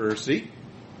controversy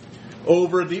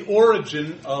over the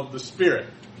origin of the Spirit.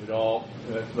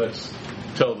 Let's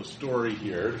tell the story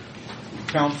here.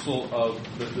 The Council of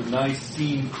the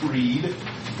Nicene Creed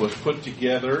was put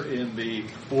together in the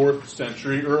 4th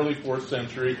century, early 4th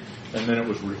century, and then it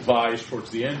was revised towards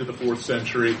the end of the 4th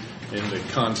century in the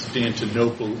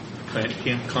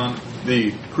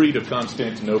the Creed of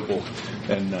Constantinople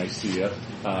and Nicaea.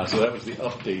 So that was the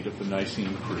update of the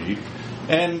Nicene Creed,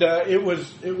 and it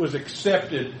was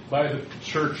accepted by the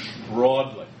church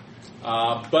broadly.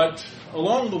 But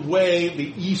along the way,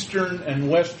 the Eastern and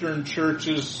Western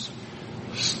churches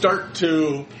start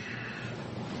to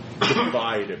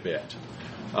divide a bit.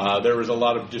 There was a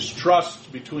lot of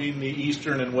distrust between the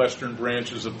Eastern and Western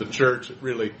branches of the church. It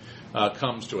really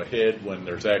comes to a head when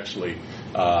there's actually 2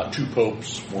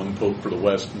 popes, one pope for the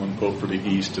West, one pope for the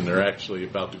East, and they're actually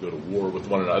about to go to war with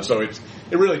one another. So it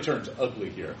really turns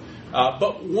ugly here.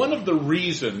 But one of the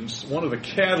reasons, one of the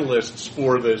catalysts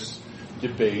for this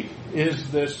debate is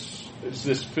this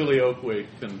filioque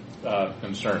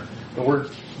concern. The word,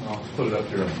 I'll put it up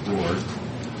here on the board.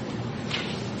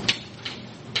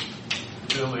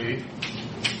 Filioque.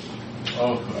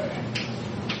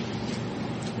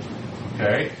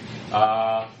 Okay.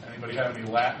 Anybody have any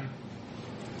Latin?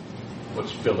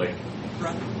 What's Philly?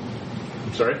 Brother.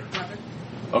 I'm sorry? Brother.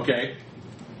 Okay.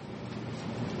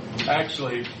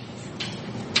 Actually,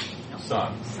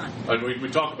 son. And we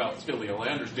talk about filial. I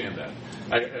understand that.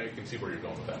 I can see where you're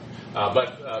going with that.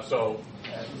 So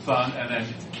son, and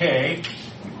then que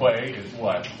is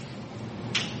what?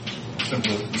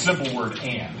 Simple word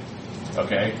and.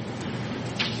 Okay.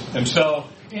 And so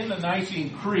in the Nicene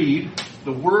Creed,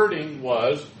 the wording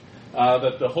was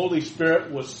that the Holy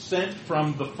Spirit was sent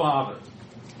from the Father.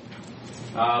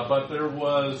 But there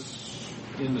was,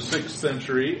 in the 6th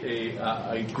century,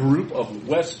 a group of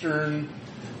Western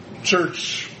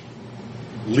church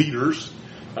leaders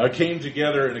came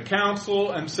together in a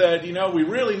council and said, we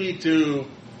really need to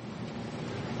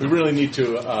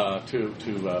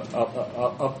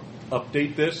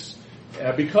update this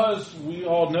because we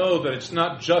all know that it's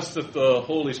not just that the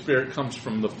Holy Spirit comes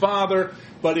from the Father,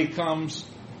 but He comes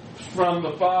from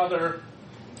the Father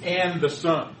and the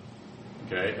Son.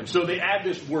 Okay, and so they add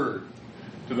this word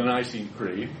to the Nicene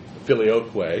Creed,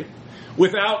 filioque,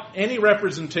 without any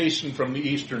representation from the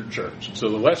Eastern Church. So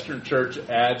the Western Church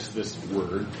adds this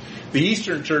word. The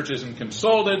Eastern Church isn't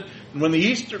consulted, and when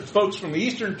the folks from the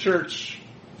Eastern Church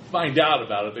find out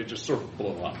about it, they just sort of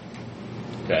blow up.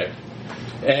 Okay,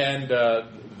 and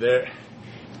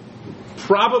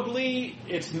probably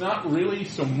it's not really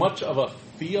so much of a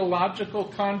theological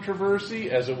controversy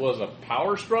as it was a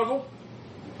power struggle.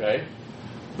 Okay,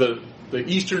 the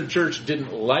Eastern Church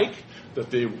didn't like that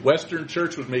the Western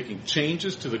Church was making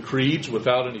changes to the creeds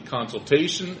without any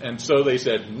consultation, and so they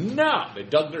said, no, they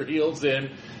dug their heels in.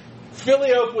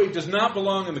 Filioque does not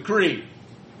belong in the creed.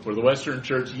 For the Western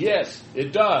Church, yes,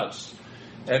 it does.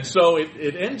 And so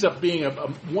it ends up being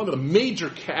one of the major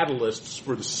catalysts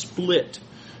for the split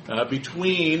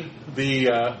between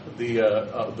the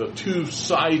two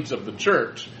sides of the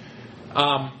church.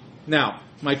 Now,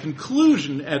 my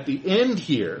conclusion at the end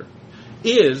here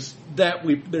is that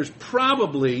there's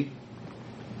probably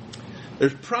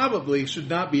should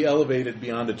not be elevated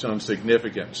beyond its own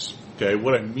significance. Okay,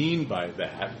 what I mean by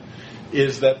that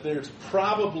is that there's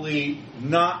probably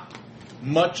not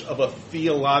much of a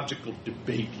theological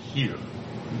debate here.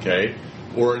 Okay,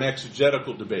 or an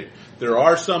exegetical debate. There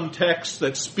are some texts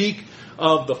that speak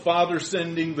of the Father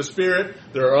sending the Spirit.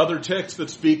 There are other texts that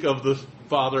speak of the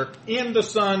Father and the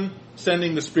Son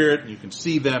sending the Spirit, and you can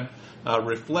see them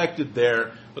reflected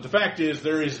there. But the fact is,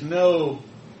 there is no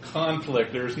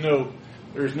conflict. There is no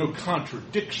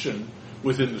contradiction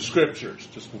within the Scriptures.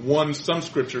 Just some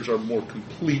Scriptures are more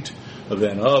complete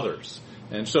than others.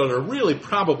 And so there really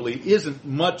probably isn't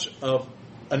much of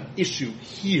an issue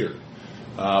here.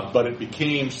 But it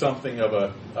became something of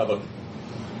a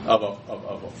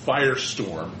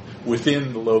firestorm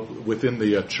within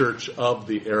the church of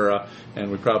the era,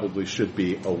 and we probably should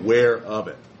be aware of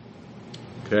it.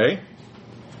 Okay?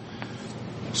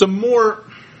 Some more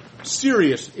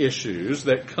serious issues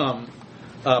that come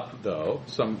up, though,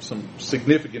 some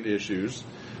significant issues,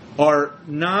 are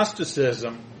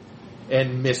Gnosticism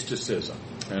and mysticism.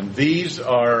 And these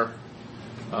are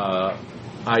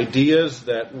ideas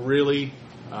that really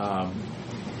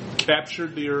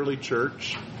captured the early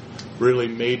church, really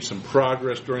made some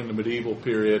progress during the medieval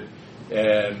period,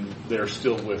 and they're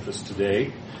still with us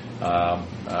today.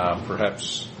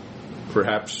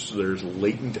 Perhaps there's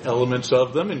latent elements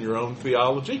of them in your own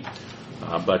theology,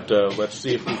 but let's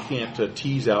see if we can't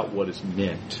tease out what is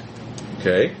meant.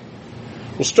 Okay?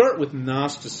 We'll start with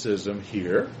Gnosticism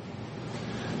here.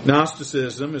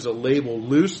 Gnosticism is a label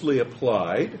loosely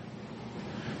applied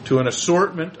to an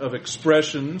assortment of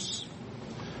expressions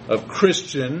of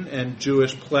Christian and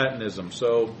Jewish Platonism.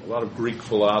 So a lot of Greek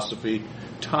philosophy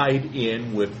tied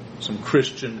in with some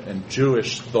Christian and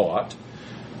Jewish thought.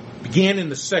 Began in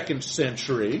the 2nd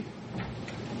century,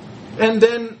 and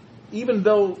then, even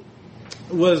though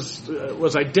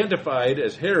was identified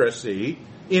as heresy,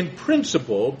 in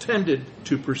principle tended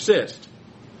to persist.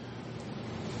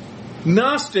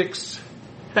 Gnostics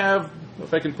have,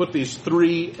 if I can put these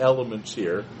 3 elements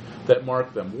here that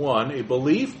mark them. 1, a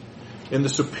belief in the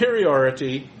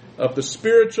superiority of the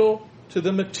spiritual to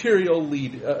the material,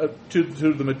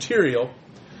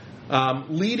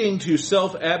 leading to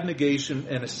self-abnegation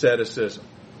and asceticism.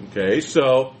 Okay,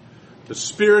 so the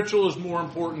spiritual is more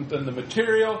important than the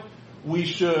material. We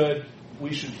should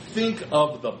think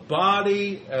of the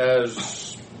body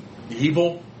as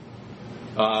evil.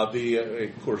 Of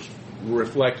course,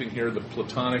 reflecting here the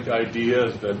Platonic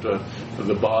idea that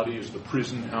the body is the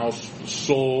prison house of the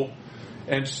soul.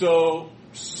 And so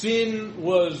sin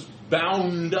was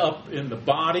bound up in the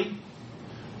body,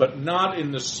 but not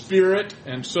in the spirit.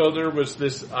 And so there was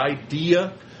this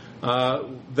idea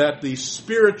that the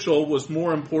spiritual was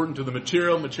more important to the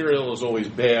material. Material is always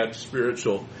bad.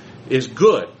 Spiritual is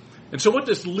good. And so what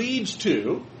this leads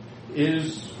to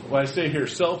is, what I say here,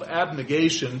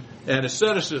 self-abnegation and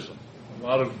asceticism. A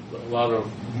lot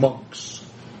of monks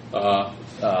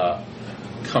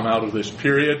come out of this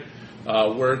period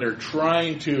where they're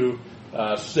trying to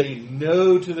say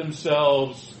no to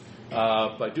themselves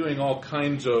by doing all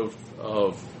kinds of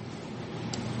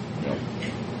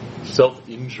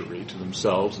self-injury to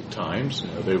themselves at times.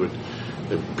 They would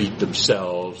beat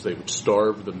themselves, they would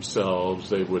starve themselves,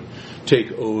 they would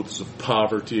take oaths of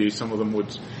poverty. Some of them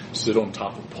would sit on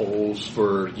top of poles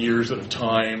for years at a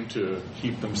time to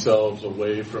keep themselves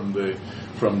away from the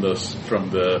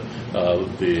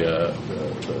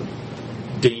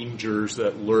dangers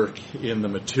that lurk in the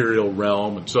material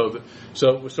realm. And so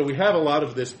we have a lot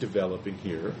of this developing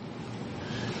here.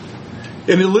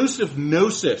 An elusive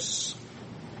gnosis,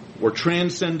 or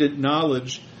transcendent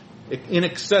knowledge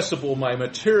inaccessible by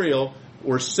material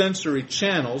or sensory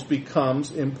channels,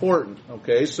 becomes important.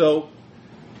 Okay, so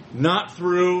not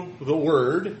through the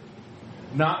Word,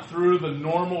 not through the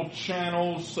normal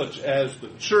channels such as the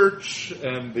church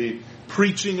and the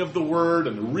preaching of the Word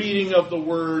and the reading of the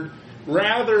Word.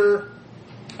 Rather,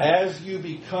 as you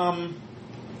become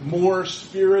more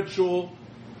spiritual,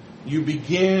 you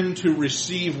begin to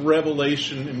receive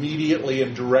revelation immediately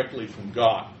and directly from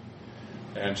God.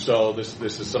 And so this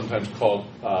is sometimes called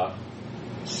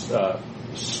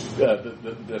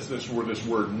that's where this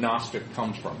word Gnostic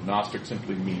comes from. Gnostic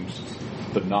simply means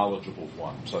the knowledgeable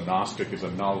one. So Gnostic is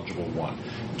a knowledgeable one.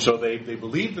 So they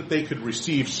believed that they could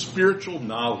receive spiritual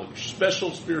knowledge,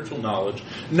 special spiritual knowledge,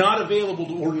 not available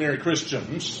to ordinary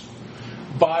Christians,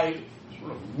 by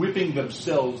sort of whipping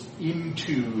themselves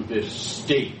into this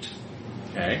state.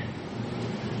 Okay?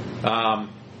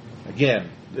 Again,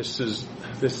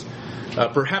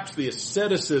 perhaps the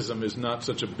asceticism is not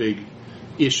such a big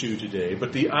issue today,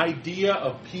 but the idea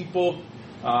of people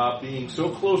being so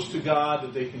close to God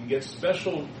that they can get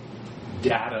special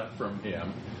data from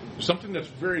Him is something that's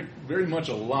very, very much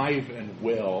alive and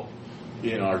well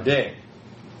in our day.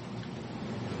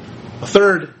 A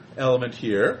third element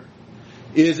here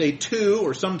is a 2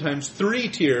 or sometimes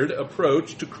 3-tiered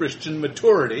approach to Christian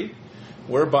maturity,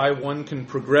 whereby one can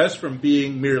progress from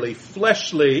being merely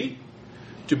fleshly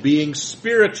to being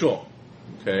spiritual.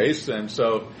 Okay, and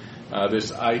so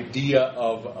this idea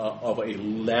of a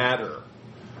ladder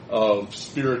of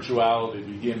spirituality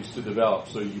begins to develop.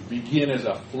 So you begin as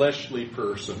a fleshly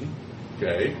person,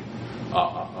 okay,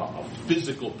 a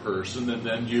physical person, and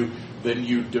then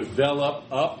you develop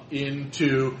up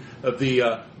into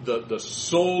the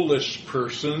soulish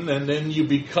person, and then you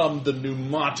become the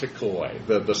pneumatikoi,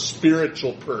 the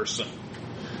spiritual person.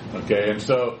 Okay, and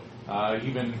so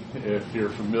even if you're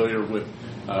familiar with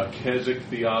Keswick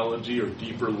theology or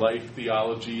deeper life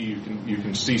theology, you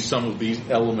can see some of these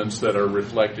elements that are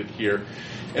reflected here.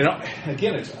 And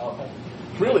again, it's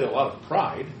really a lot of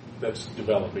pride that's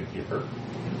developing here.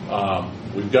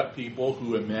 We've got people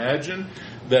who imagine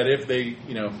that if they,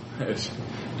 as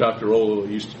Dr. Ola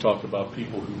used to talk about,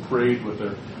 people who prayed with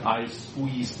their eyes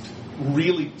squeezed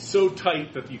really so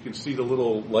tight that you can see the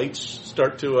little lights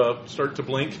start to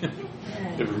blink.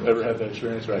 Ever had that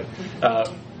experience, right?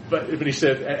 But he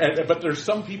said, but there's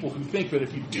some people who think that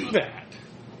if you do that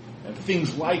and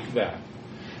things like that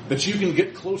you can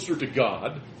get closer to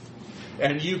God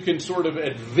and you can sort of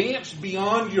advance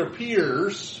beyond your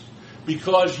peers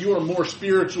because you are more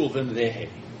spiritual than they.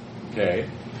 Okay,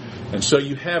 and so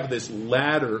you have this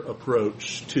ladder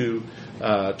approach to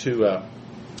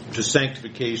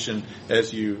sanctification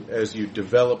as you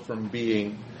develop from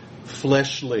being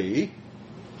fleshly,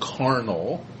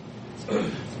 carnal,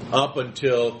 up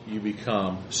until you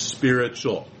become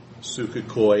spiritual,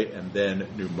 sukikoi, and then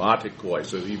pneumatikoi.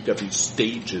 So you've got these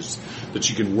stages that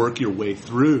you can work your way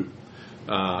through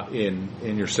in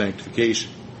your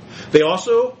sanctification. They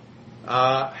also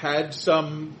had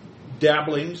some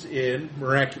dabblings in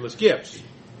miraculous gifts.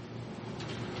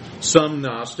 Some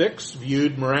Gnostics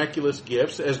viewed miraculous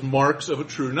gifts as marks of a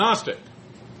true Gnostic.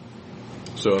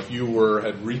 So if you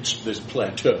had reached this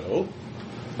plateau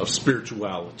of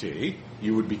spirituality,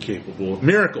 you would be capable of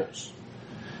miracles.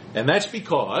 And that's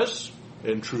because,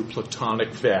 in true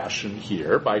Platonic fashion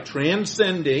here, by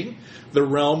transcending the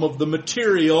realm of the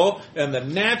material and the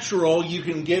natural, you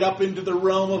can get up into the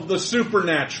realm of the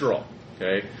supernatural.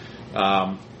 Okay,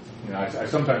 I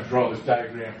sometimes draw this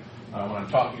diagram when I'm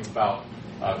talking about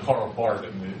Karl Barth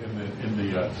in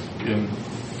the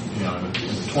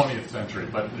 20th century.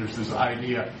 But there's this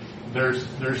idea. There's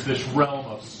this realm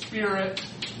of spirit,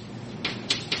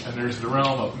 and there's the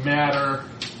realm of matter.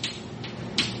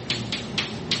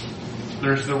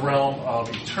 There's the realm of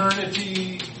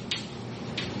eternity,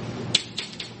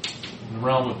 the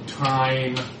realm of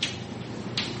time,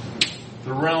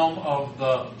 the realm of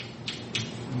the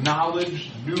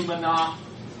knowledge, noumena.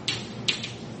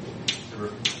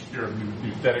 If you're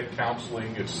nouthetic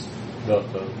counseling, it's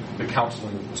the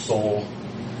counseling of the soul.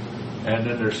 And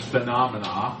then there's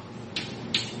phenomena,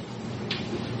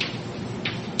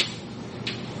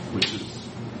 which is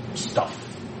stuff.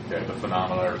 Okay, the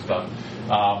phenomena are stuff.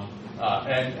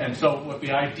 And so what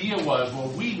the idea was, well,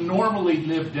 we normally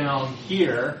live down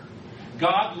here.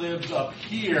 God lives up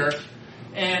here.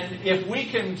 And if we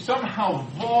can somehow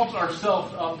vault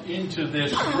ourselves up into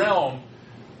this realm,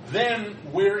 then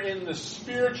we're in the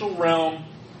spiritual realm,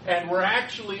 and we're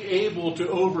actually able to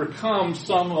overcome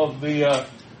some of the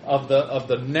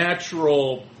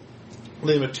natural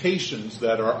limitations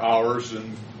that are ours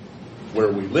and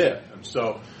where we live. And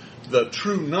so the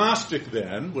true Gnostic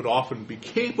then would often be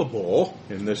capable,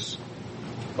 in this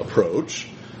approach,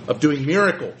 of doing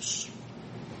miracles.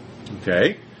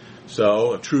 Okay?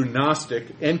 So a true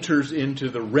Gnostic enters into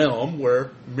the realm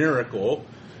where miracle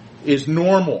is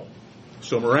normal.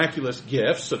 So miraculous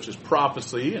gifts, such as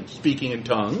prophecy and speaking in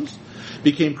tongues,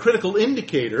 became critical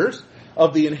indicators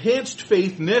of the enhanced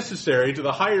faith necessary to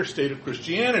the higher state of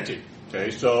Christianity. Okay,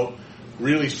 so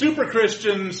really super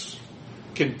Christians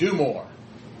can do more.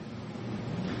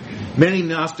 Many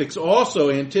Gnostics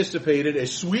also anticipated a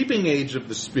sweeping age of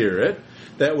the Spirit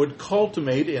that would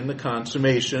culminate in the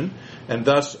consummation, and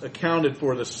thus accounted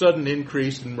for the sudden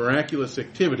increase in miraculous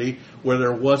activity where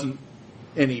there wasn't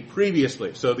any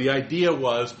previously. So the idea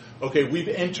was, okay, we've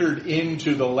entered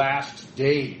into the last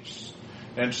days.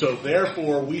 And so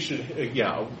therefore we should,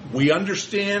 we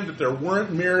understand that there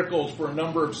weren't miracles for a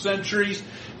number of centuries,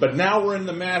 but now we're in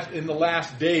the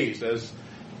last days, as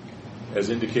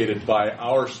indicated by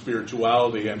our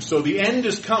spirituality. And so the end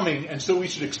is coming, and so we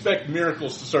should expect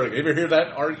miracles to start. Ever hear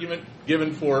that argument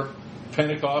given for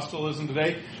Pentecostalism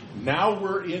today? Now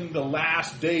we're in the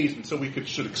last days, and so we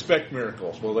should expect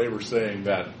miracles. Well, they were saying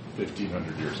that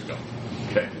 1,500 years ago.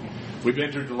 Okay, we've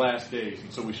entered the last days,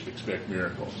 and so we should expect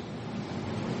miracles.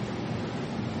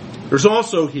 There's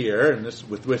also here, and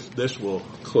with this we'll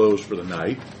close for the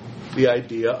night, the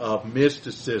idea of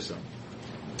mysticism.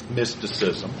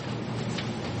 Mysticism,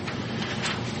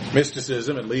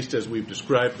 at least as we've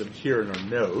described them here in our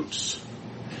notes,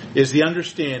 is the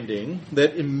understanding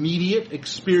that immediate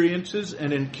experiences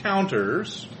and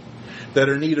encounters that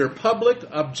are neither public,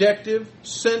 objective,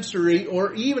 sensory,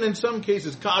 or even in some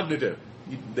cases cognitive,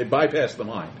 they bypass the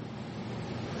mind,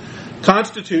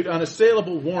 constitute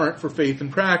unassailable warrant for faith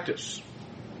and practice.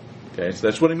 Okay, so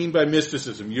that's what I mean by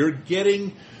mysticism. You're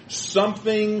getting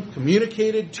something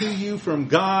communicated to you from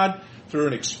God through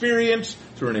an experience,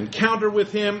 through an encounter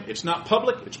with Him. It's not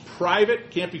public, it's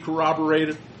private, can't be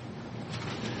corroborated.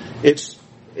 It's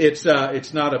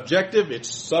not objective, it's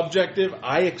subjective.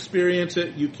 I experience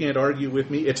it, you can't argue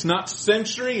with me. It's not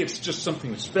sensory, it's just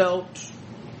something that's felt.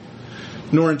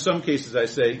 Nor in some cases, I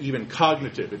say, even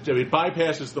cognitive. It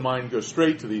bypasses the mind, goes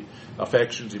straight to the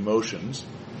affections, emotions.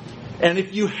 And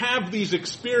if you have these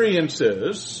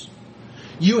experiences,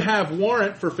 you have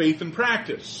warrant for faith and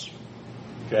practice.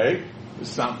 Okay? This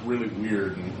sounds really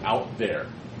weird and out there.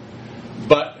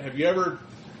 But have you ever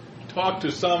talked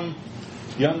to some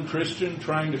young Christian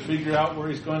trying to figure out where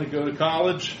he's going to go to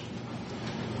college?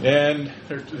 And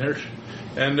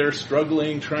they're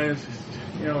struggling, trying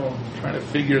to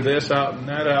figure this out and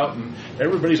that out, and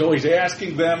everybody's always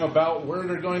asking them about where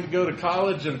they're going to go to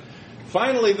college, and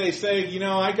finally they say,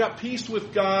 I got peace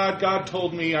with God. God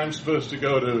told me I'm supposed to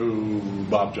go to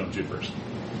Bob Jones University.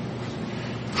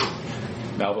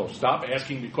 Now they'll stop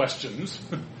asking me questions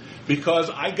because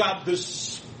I got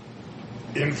this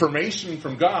information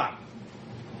from God.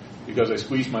 Because I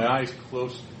squeezed my eyes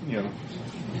closed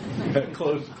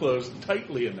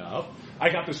tightly enough, I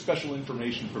got this special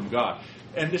information from God.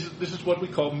 And this is what we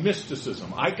call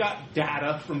mysticism. I got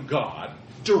data from God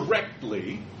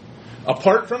directly,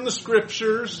 apart from the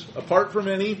Scriptures, apart from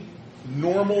any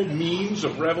normal means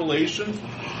of revelation,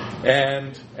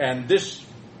 and this,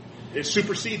 it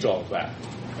supersedes all of that.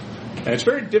 And it's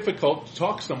very difficult to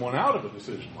talk someone out of a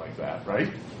decision like that,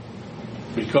 right?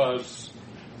 Because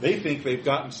they think they've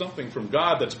gotten something from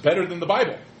God that's better than the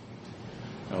Bible.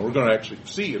 Now, we're going to actually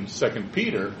see in 2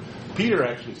 Peter, Peter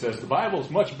actually says the Bible is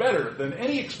much better than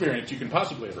any experience you can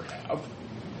possibly ever have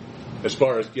as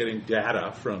far as getting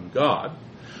data from God.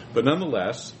 But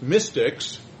nonetheless,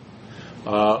 mystics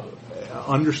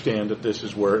understand that this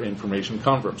is where information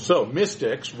comes from. So,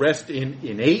 mystics rest in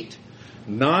innate,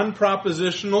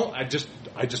 non-propositional,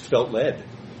 I just felt led,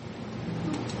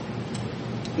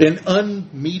 an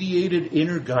unmediated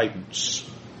inner guidance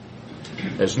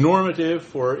as normative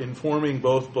for informing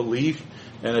both belief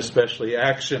and especially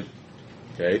action.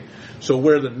 Okay? So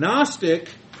where the Gnostic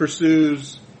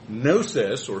pursues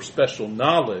gnosis or special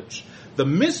knowledge, the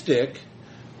mystic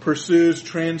pursues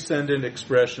transcendent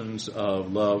expressions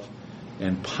of love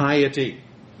and piety.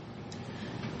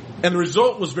 And the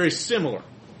result was very similar.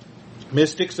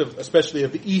 Mystics, especially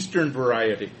of the Eastern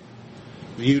variety,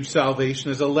 viewed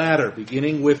salvation as a ladder,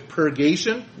 beginning with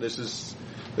purgation. This is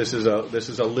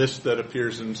a list that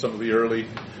appears in some of the early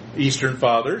Eastern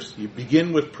Fathers. You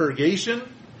begin with purgation,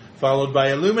 followed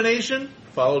by illumination,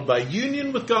 followed by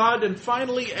union with God, and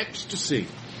finally ecstasy,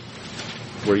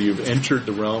 where you've entered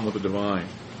the realm of the divine.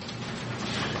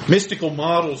 Mystical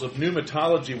models of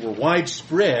pneumatology were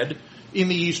widespread in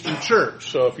the Eastern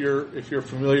Church. So if you're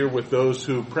familiar with those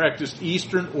who practiced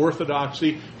Eastern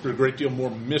Orthodoxy, there's a great deal more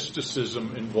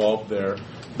mysticism involved there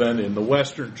than in the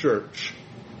Western Church.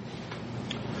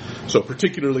 So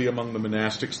particularly among the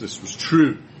monastics, this was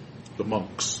true, the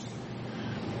monks.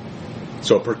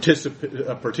 So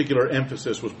a particular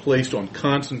emphasis was placed on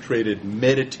concentrated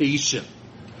meditation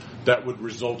that would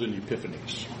result in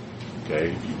epiphanies.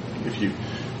 Okay, if you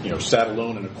sat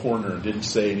alone in a corner and didn't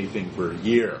say anything for a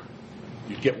year,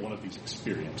 you'd get one of these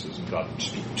experiences and God would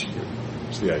speak to you.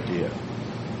 That's the idea.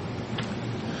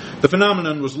 The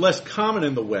phenomenon was less common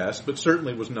in the West, but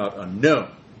certainly was not unknown.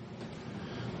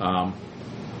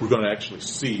 We're going to actually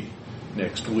see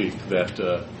next week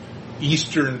that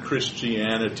Eastern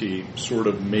Christianity sort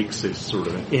of makes a sort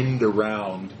of an end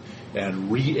around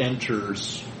and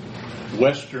re-enters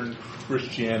Western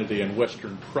Christianity and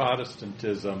Western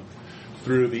Protestantism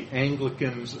through the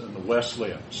Anglicans and the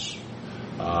Wesleyans.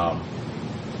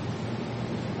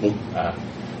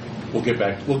 We'll get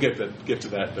to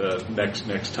that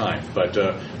next time. But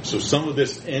so some of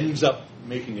this ends up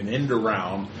making an end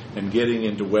around and getting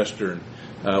into Western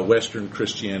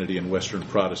Christianity and Western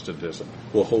Protestantism.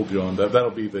 We'll hold you on that.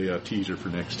 That'll be the teaser for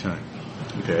next time.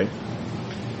 Okay.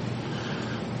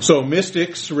 So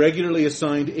mystics regularly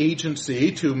assigned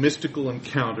agency to mystical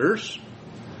encounters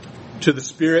to the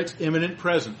Spirit's imminent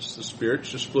presence. The Spirit's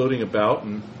just floating about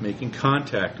and making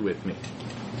contact with me.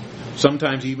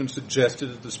 Sometimes even suggested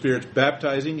that the Spirit's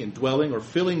baptizing, indwelling, or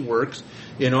filling works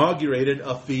inaugurated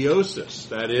a theosis.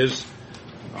 That is,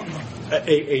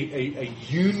 a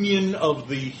union of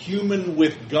the human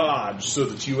with God so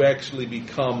that you actually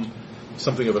become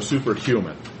something of a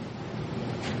superhuman.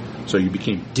 So you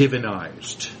became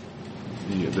divinized.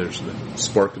 There's the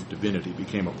spark of divinity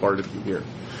became a part of you here.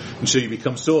 And so you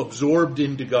become so absorbed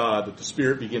into God that the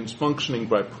Spirit begins functioning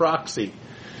by proxy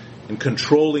and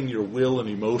controlling your will and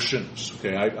emotions.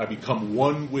 Okay, I become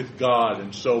one with God,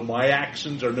 and so my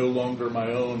actions are no longer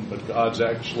my own, but God's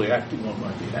actually acting on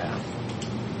my behalf.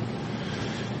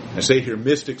 I say here,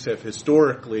 mystics have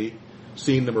historically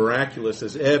seen the miraculous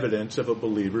as evidence of a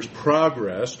believer's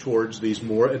progress towards these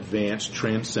more advanced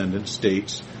transcendent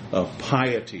states of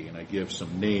piety. And I give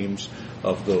some names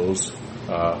of those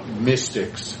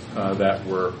mystics that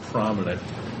were prominent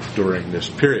during this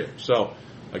period. So,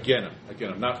 again,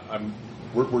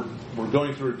 we're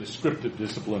going through a descriptive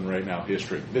discipline right now,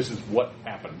 history. This is what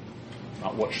happened,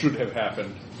 not what should have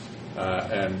happened.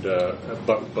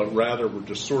 But rather we're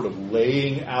just sort of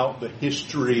laying out the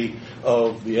history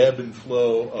of the ebb and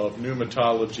flow of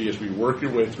pneumatology as we work our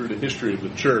way through the history of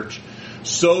the church,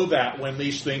 so that when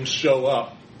these things show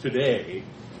up today,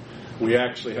 we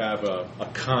actually have a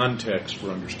context for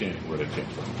understanding where they came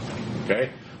from.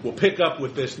 Okay? We'll pick up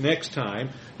with this next time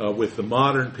with the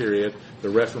modern period, the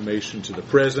Reformation to the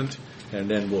present, and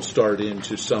then we'll start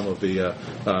into some of the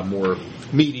more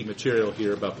meaty material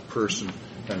here about the person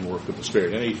and work of the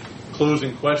Spirit. Any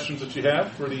closing questions that you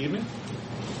have for the evening?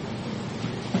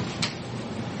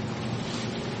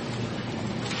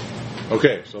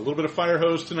 Okay, so a little bit of fire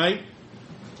hose tonight.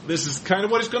 This is kind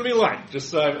of what it's going to be like.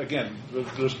 Just again,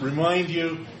 just remind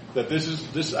you that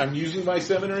this. I'm using my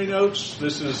seminary notes.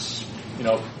 This is,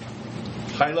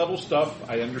 high level stuff.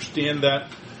 I understand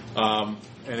that.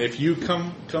 And if you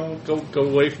go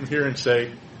away from here and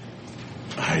say,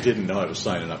 I didn't know I was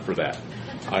signing up for that,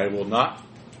 I will not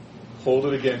hold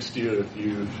it against you if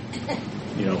you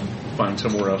find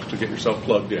somewhere else to get yourself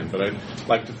plugged in. But I'd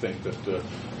like to think that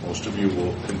most of you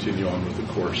will continue on with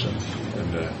the course and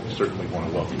certainly want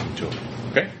to welcome you to it.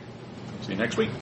 Okay? See you next week.